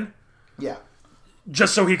going to win. Yeah.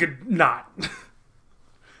 Just so he could not.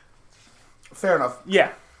 Fair enough.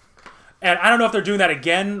 Yeah. And I don't know if they're doing that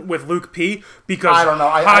again with Luke P. because I don't know.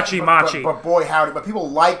 Hachi-machi. But boy, howdy. But people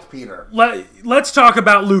liked Peter. Let's talk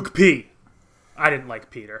about Luke P. I didn't like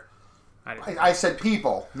Peter. I said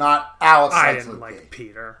people, not Alex. I didn't like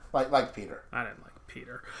Peter. Like Peter. I didn't like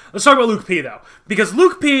Peter. Let's talk about Luke P. though, because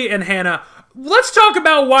Luke P. and Hannah. Let's talk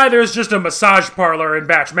about why there's just a massage parlor in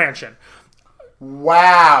Batch Mansion.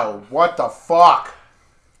 Wow, what the fuck?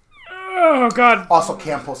 Oh god. Also,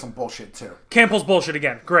 Cam pulls some bullshit too. Cam pulls bullshit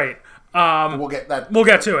again. Great. We'll get that. We'll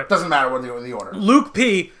get to it. Doesn't matter what the order. Luke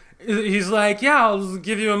P. He's like, yeah, I'll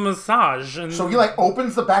give you a massage. And so he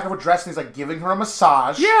opens the back of her dress and he's giving her a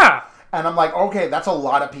massage. Yeah. And I'm like, okay, that's a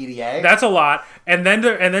lot of PDA. That's a lot. And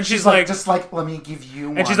then she's like, just let me give you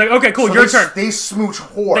one. And she's like, okay, cool, so your turn. They smooch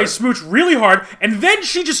hard. They smooch really hard. And then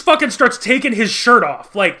she just fucking starts taking his shirt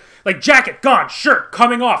off. Like jacket gone, shirt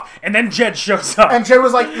coming off. And then Jed shows up. And Jed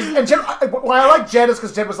was like, why I like Jed is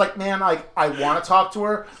because Jed was like, man, I want to talk to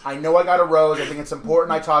her. I know I got a rose. I think it's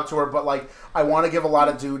important I talk to her. But I want to give a lot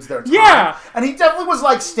of dudes their time. Yeah. And he definitely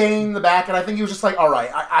was staying in the back. And I think he was just like, all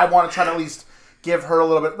right, I want to try to at least give her a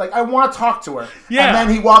little bit. I want to talk to her. Yeah. And then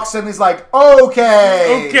he walks in and he's like,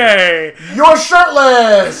 okay. You're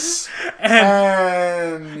shirtless.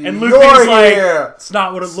 And Luke is like, it's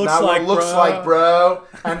not what it looks like, what it looks like, bro.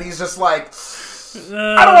 And he's just like,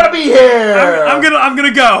 I don't want to be here. I'm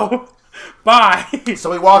gonna go. Bye.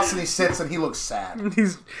 So he walks and he sits and he looks sad. He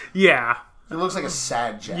looks like a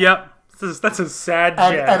sad Jed. Yep. That's a sad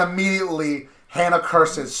Jed. And immediately Hannah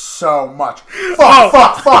curses so much. Fuck.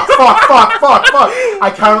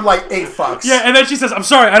 I counted 8 fucks. Yeah, and then she says, I'm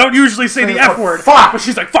sorry, I don't usually say the F word. Fuck. But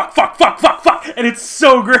she's like, fuck. And it's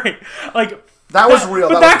so great. That was real.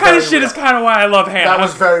 But that kind of shit is kind of why I love Hannah. That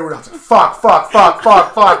was very real. Fuck.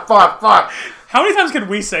 How many times can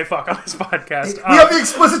we say fuck on this podcast? We have the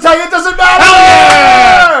explicit tag, it doesn't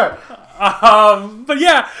matter! Hell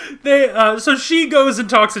yeah! But yeah, so she goes and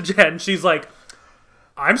talks to Jen, and she's like,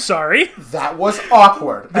 I'm sorry. That was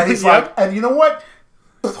awkward. And he's like, and you know what?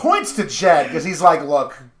 Points to Jed, because he's like,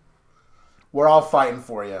 look, we're all fighting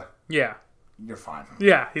for you. Yeah. You're fine.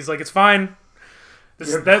 Yeah, he's like, it's fine.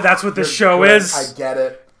 That's what this show is. I get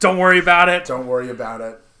it. Don't worry about it.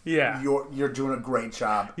 Yeah. You're doing a great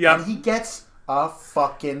job. Yeah. And he gets a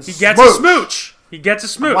fucking smooch. He gets a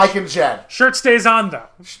smooch. I'm liking Jed. Shirt stays on, though.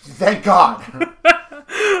 Thank God.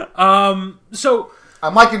 So...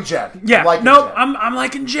 I'm liking Jed. Yeah, I'm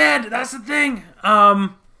liking Jed. That's the thing.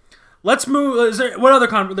 Let's move. What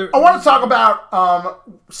other I want to talk about.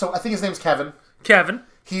 So I think his name's Kevin. Kevin.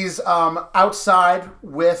 He's outside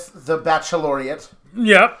with the Bachelorette.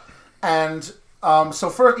 Yep. And so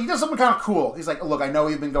first he does something kind of cool. He's like, look, I know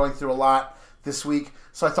you've been going through a lot this week,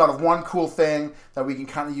 so I thought of one cool thing that we can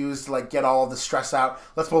kind of use to get all of the stress out.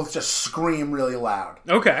 Let's both just scream really loud.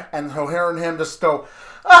 Okay. And her and him just go.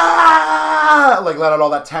 Ah! Let out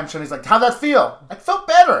all that tension. He's like, how'd that feel? I felt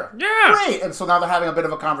better. Yeah. Great. And so now they're having a bit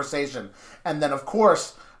of a conversation. And then, of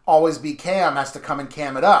course, Always Be Cam has to come and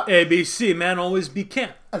cam it up. ABC, man, Always Be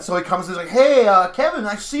Cam. And so he comes and he's like, hey, Kevin,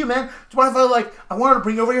 I see you, man. Do you mind if I wanted to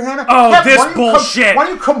bring over your Hannah? Oh, Kevin, this bullshit. Why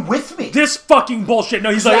don't you come with me? This fucking bullshit.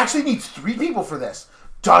 No, he's like... He actually needs 3 people for this.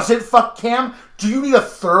 Does it, fuck Cam? Do you need a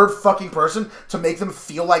 3rd fucking person to make them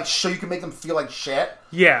feel like shit? You can make them feel like shit?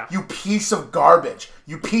 Yeah. You piece of garbage.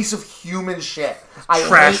 You piece of human shit.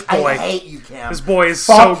 Trash boy. I hate you, Cam. This boy is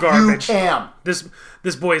fuck so garbage. You, Cam.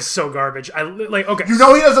 This boy is so garbage. Okay. You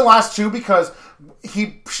know he doesn't last too because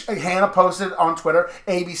Hannah posted on Twitter,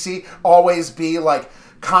 ABC, always be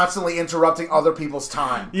constantly interrupting other people's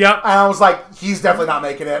time. Yep. And I was like, he's definitely not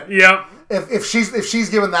making it. Yep. If she's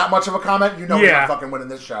given that much of a comment, you know we're not fucking winning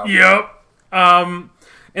this show. Yep.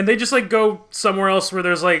 And they just like go somewhere else where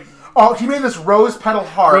there's like. Oh, he made this rose petal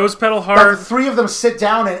heart. Rose petal heart. The three of them sit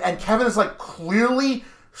down and Kevin is like clearly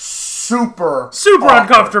super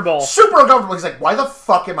uncomfortable. Super uncomfortable. He's like, why the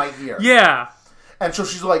fuck am I here? Yeah. And so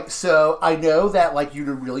she's like, so I know that like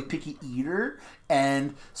you're a really picky eater,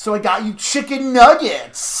 and so I got you chicken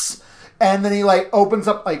nuggets. And then he like opens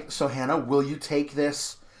up like, so Hannah, will you take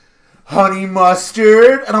this honey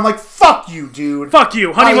mustard? And I'm like, fuck you, dude. Fuck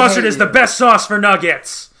you. Honey mustard is the best sauce for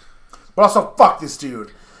nuggets. But also, fuck this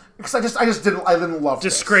dude. Because I didn't love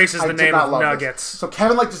this. Disgraces the name of nuggets. So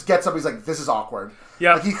Kevin like just gets up. He's like, this is awkward.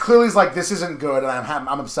 Yeah. Like he clearly is like, this isn't good, and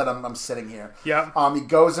I'm upset. I'm sitting here. Yeah. He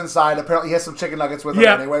goes inside. Apparently, he has some chicken nuggets with him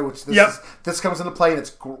anyway, which this comes into play, and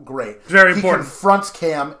it's great. Very important. He confronts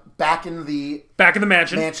Cam back in the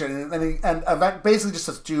mansion, and basically just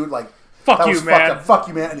says, dude, like. Fuck you, man. Fuck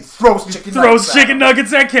you, man. And he throws chicken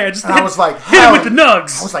nuggets at Cam. Just I was like, hit him with the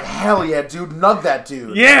nugs. I was like, hell yeah, dude. Nug that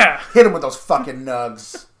dude. Yeah. Hit him with those fucking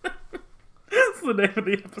nugs. That's the name of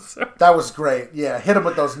the episode. That was great. Yeah, hit him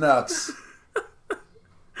with those nuts.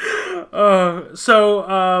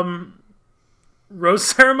 Rose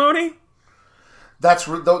ceremony? Those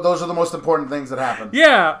are the most important things that happen.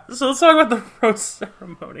 Yeah. So let's talk about the rose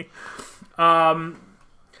ceremony.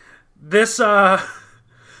 This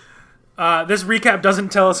recap doesn't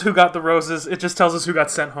tell us who got the roses. It just tells us who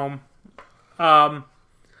got sent home.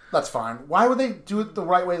 That's fine. Why would they do it the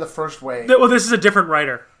right way the first way? Well, this is a different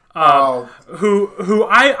writer. Who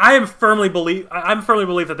I firmly believe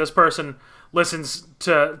that this person listens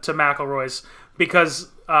to McElroy's because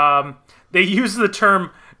they use the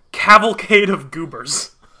term cavalcade of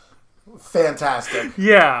goobers. Fantastic.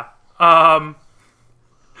 Yeah.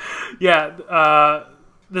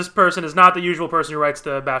 This person is not the usual person who writes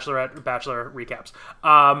the Bachelor recaps.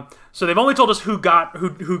 So they've only told us who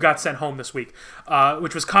got sent home this week,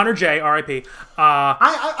 which was Connor J, R.I.P.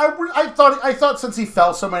 I thought since he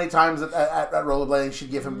fell so many times at rollerblading, she'd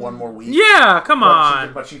give him one more week. Yeah, come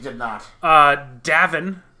on. But she did not.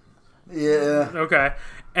 Davin. Yeah. Okay.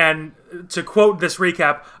 And to quote this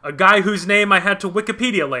recap, a guy whose name I had to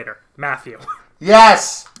Wikipedia later, Matthew.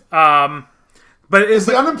 Yes. But is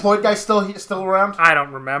the unemployed guy still around? I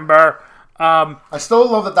don't remember. I still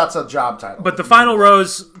love that that's a job title. But the final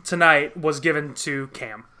rose tonight was given to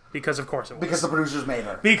Cam because of course it was. Because the producers made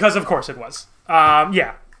her. Because of course it was.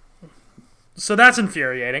 Yeah. So that's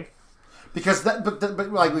infuriating. Because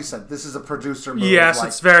but like we said, this is a producer move. Yes, like,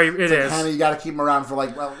 it is. Hannah, you got to keep him around for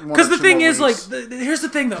like. Because the thing is, like, here's the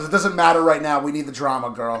thing though. Because it doesn't matter right now. We need the drama,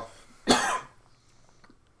 girl.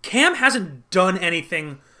 Cam hasn't done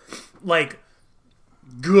anything like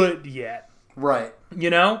good yet. Right. You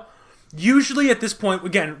know? Usually at this point,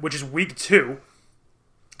 again, which is week 2,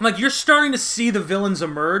 like, you're starting to see the villains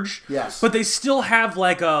emerge. Yes. But they still have,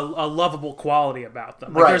 like, a lovable quality about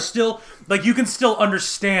them. Like, right. They're still, like, you can still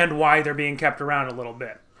understand why they're being kept around a little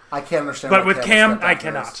bit. I can't understand. But with Cam, I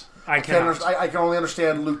cannot. I cannot. I can only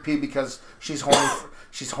understand Luke P because she's horny.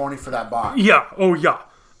 She's horny for that bot. Yeah. Oh, yeah.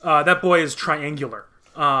 That boy is triangular.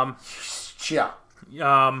 Yeah.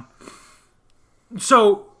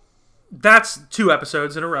 So, that's 2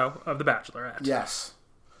 episodes in a row of The Bachelorette. Yes.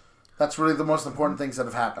 That's really the most important things that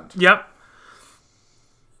have happened. Yep.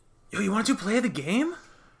 Yo, you want to do play the game?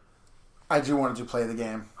 I do want to do play the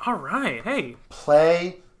game. All right. Hey.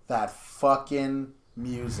 Play that fucking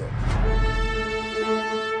music.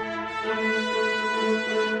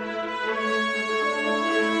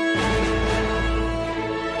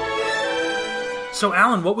 So,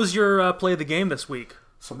 Alan, what was your play of the game this week?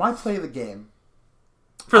 So, my play of the game...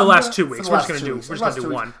 For the last 2 weeks. We're just going to do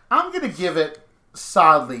one. I'm going to give it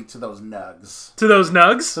solidly to those nugs. To those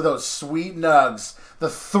nugs? To those sweet nugs. The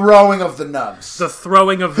throwing of the nugs. The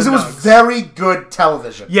throwing of the nugs. Because it was very good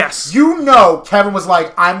television. Yes. You know Kevin was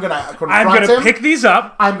like, I'm going to pick these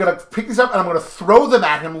up. I'm going to pick these up and I'm going to throw them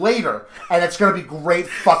at him later. And it's going to be great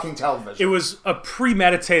fucking television. It was a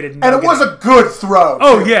premeditated nugget. And it was a good throw.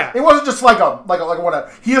 Oh, yeah. It wasn't just like a whatever.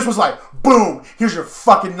 He just was like, boom, here's your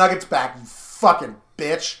fucking nuggets back, you fucking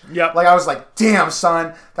bitch. Yep. Like, I was like, damn,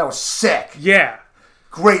 son, that was sick. Yeah.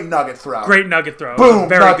 Great nugget throw. Great nugget throw. Boom,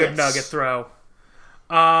 very good nugget throw.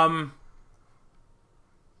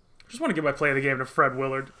 Just want to give my play of the game to Fred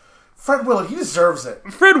Willard. Fred Willard, he deserves it.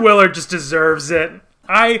 Fred Willard just deserves it.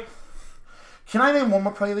 Can I name one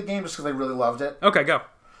more play of the game just because I really loved it? Okay, go.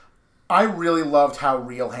 I really loved how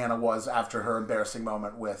real Hannah was after her embarrassing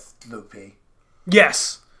moment with Luke P.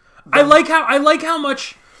 Yes. I like how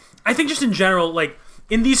much... I think just in general, like,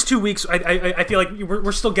 in these 2 weeks, I feel like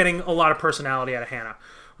we're still getting a lot of personality out of Hannah.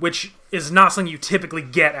 which is not something you typically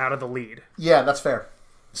get out of the lead. Yeah, that's fair.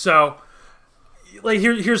 So, like,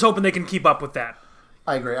 here's hoping they can keep up with that.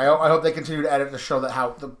 I agree. I hope they continue to edit to show that how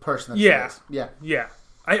the person that she is. Yeah.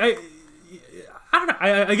 I don't know.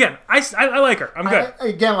 I like her. I'm good.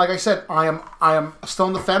 Again, like I said, I am still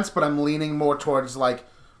on the fence, but I'm leaning more towards like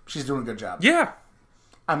she's doing a good job. Yeah.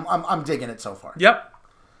 I'm digging it so far. Yep.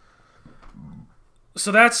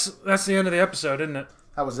 So that's the end of the episode, isn't it?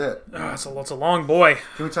 That was it. It's a long boy.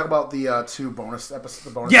 Can we talk about the two bonus episodes?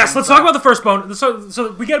 The bonus. Yes, let's talk about the first bonus.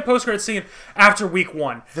 So we get a post-credit scene after week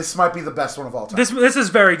 1. This might be the best one of all time. This is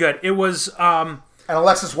very good. It was. And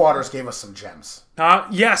Alexis Waters gave us some gems.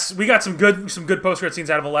 Yes, we got some good post-credit scenes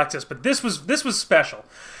out of Alexis, but this was special.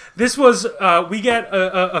 This was we get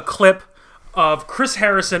a clip of Chris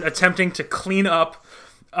Harrison attempting to clean up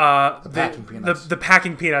the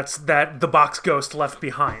packing peanuts that the box ghost left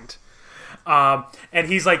behind. And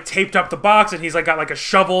he's like taped up the box, and he's like got like a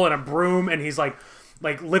shovel and a broom, and he's like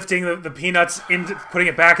lifting the peanuts into putting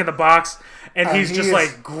it back in the box, and he's just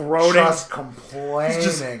like groaning, just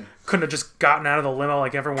complaining. Couldn't have just gotten out of the limo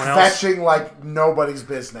like everyone else. Fetching like nobody's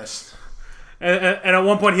business. And at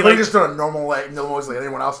one point he just done a normal noise like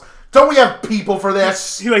anyone else. Don't we have people for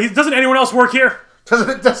this? Doesn't anyone else work here?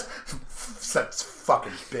 That's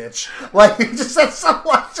fucking bitch. Like he just said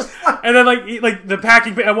something and then like the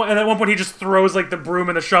packing, and at one point he just throws like the broom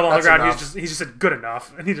and the shovel on the ground. Enough. He just said good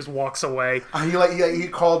enough, and he just walks away. He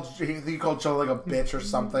called Joe like a bitch or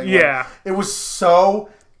something. Yeah, like, it was so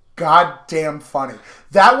goddamn funny.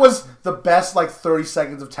 That was the best 30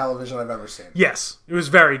 seconds of television I've ever seen. Yes, it was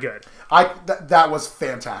very good. That was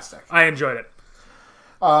fantastic. I enjoyed it.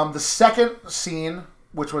 The second scene,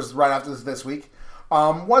 which was right after this week,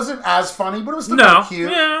 wasn't as funny, but it was still kind of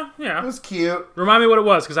cute. Yeah. It was cute. Remind me what it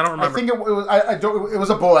was, because I don't remember. I think it was. It was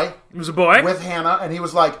a boy. It was a boy with Hannah, and he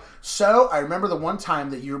was like, "So I remember the one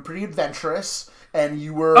time that you were pretty adventurous, and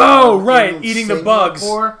you were eating the bugs,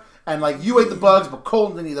 and you ate the bugs, but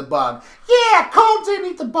Colton didn't eat the bug. Yeah, Colton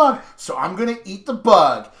didn't eat the bug, so I'm gonna eat the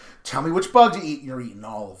bug. Tell me which bug to eat. You're eating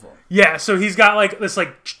all of them. Yeah, so he's got this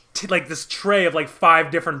this tray of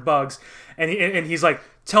 5 different bugs, and he's like,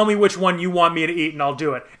 tell me which one you want me to eat, and I'll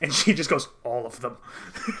do it. And she just goes, all of them.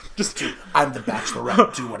 I'm the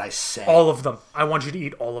Bachelorette. Do what I say. All of them. I want you to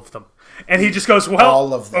eat all of them. And he just goes, well,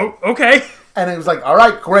 all of them. Oh, okay. And it was like, all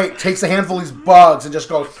right, great. Takes a handful of these bugs and just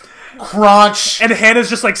goes, crunch. And Hannah's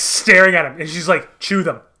just staring at him, and she's like, chew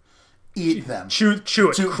them. Eat them. Chew it.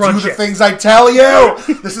 Do Crunch the things I tell you.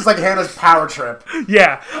 This is like Hannah's power trip.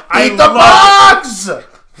 Yeah. Eat the bugs!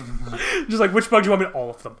 Just which bug do you want me to? All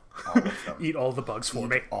of them. All of them. Eat all the bugs for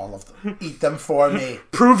me. All of them. Eat them for me.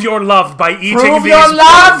 Prove your love by eating these bugs. Prove your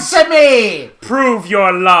love to me! Prove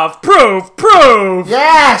your love. Prove!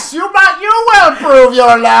 Yes, you will prove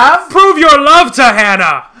your love. Prove your love to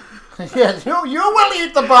Hannah. Yes, you will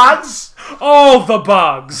eat the bugs. All the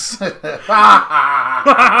bugs.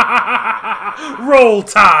 Roll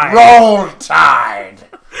Tide. Roll Tide.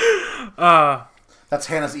 That's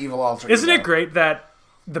Hannah's evil alter ego. Isn't it great that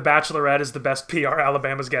The Bachelorette is the best PR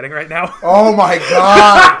Alabama's getting right now? Oh my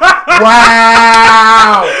god.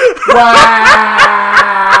 Wow.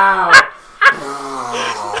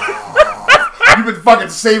 You've been fucking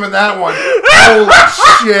saving that one. Holy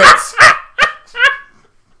shit.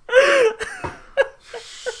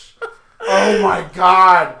 Oh my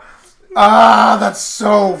god. That's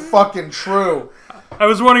so fucking true. I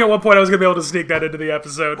was wondering at what point I was going to be able to sneak that into the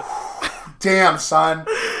episode. Damn, son.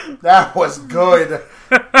 That was good.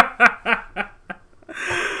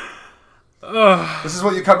 This is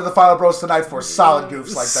what you come to the Final Bros tonight for. Solid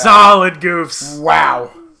goofs like that. Solid goofs.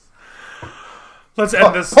 Wow. Let's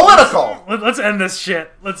end this. Political. Let's end this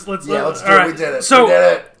shit. Let's do it. Right. We did it.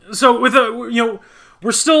 So with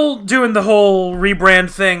we're still doing the whole rebrand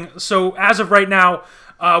thing. So as of right now,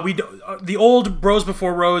 the old Bros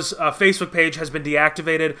Before Rose Facebook page has been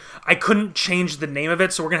deactivated. I couldn't change the name of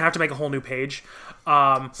it, so we're gonna have to make a whole new page.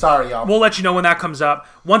 Sorry, y'all. We'll let you know when that comes up.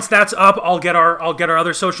 Once that's up, I'll get our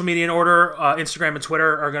other social media in order. Instagram and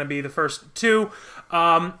Twitter are going to be the first 2.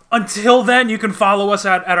 Until then, you can follow us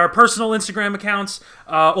at our personal Instagram accounts.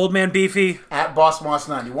 Old Man Beefy at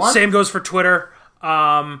BossMoss91. Same goes for Twitter.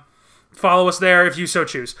 Follow us there if you so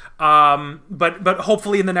choose. But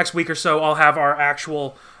hopefully in the next week or so, I'll have our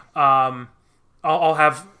actual. I'll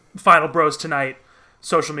have Final Bros Tonight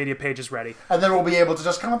social media pages ready, and then we'll be able to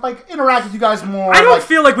just kind of interact with you guys more. I don't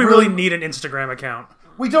feel like we really need an Instagram account.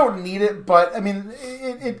 We don't need it, but I mean,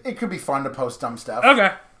 it could be fun to post dumb stuff.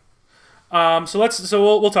 Okay.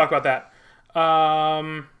 So we'll talk about that.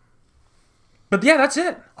 But yeah, that's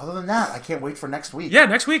it. Other than that, I can't wait for next week. Yeah,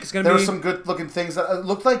 next week it's going to be... There were some good-looking things that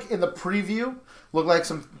looked like in the preview. Looked like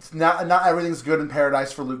some... Not everything's good in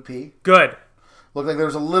paradise for Luke P. Good. Looked like there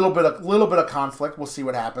was a little bit of conflict. We'll see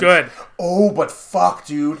what happens. Good. Oh, but fuck,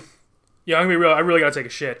 dude. Yeah, I'm going to be real. I really got to take a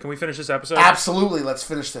shit. Can we finish this episode? Absolutely. Let's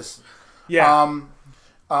finish this. Yeah.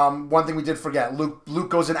 One thing we did forget. Luke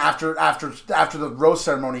goes in after the rose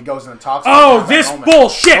ceremony. He goes in and talks. Oh, this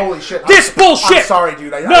bullshit! Holy shit! This bullshit! I'm sorry,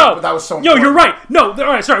 dude. No, that was so. Yo, you're right. No, all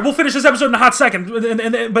right. Sorry, we'll finish this episode in a hot second.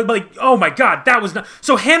 But like, oh my god, that was not.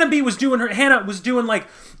 So Hannah was doing like,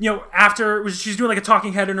 after she's doing like a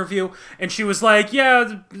talking head interview, and she was like,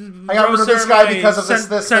 yeah, I got rid of this guy because of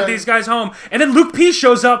this sent these guys home, and then Luke P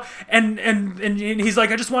shows up, and he's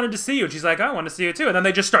like, I just wanted to see you. And she's like, I want to see you too, and then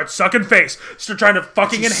they just start sucking face, start trying to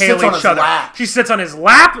fucking inhale each other. Lap. She sits on his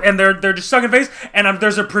lap, and they're just sucking face, and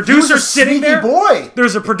there's a producer sitting there. Boy.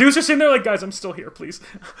 There's a producer sitting there like, guys, I'm still here, please.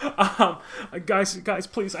 Guys,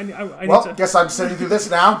 please, I need to... guess I'm sitting through this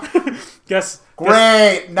now.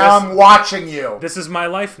 Great. Now I'm watching you. This is my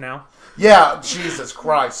life now. Yeah, Jesus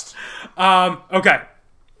Christ. Okay.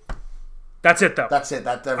 That's it, though. That's it.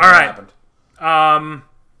 That never happened. happened.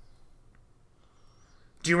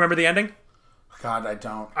 Do you remember the ending? God, I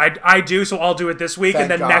don't. I do, so I'll do it this week, Thank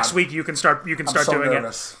and then God. next week you can start doing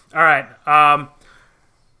nervous. it. All right. I'm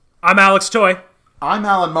Alex Toy. I'm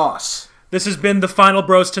Alan Moss. This has been the Final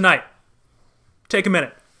Bros Tonight. Take a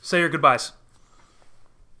minute. Say your goodbyes.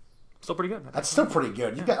 Still pretty good. That's still pretty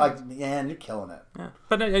good. You got man, you're killing it. Yeah.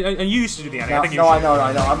 But and you used to do the ending. I know.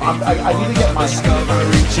 I need to get my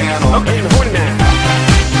Discovery Channel.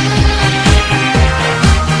 Okay.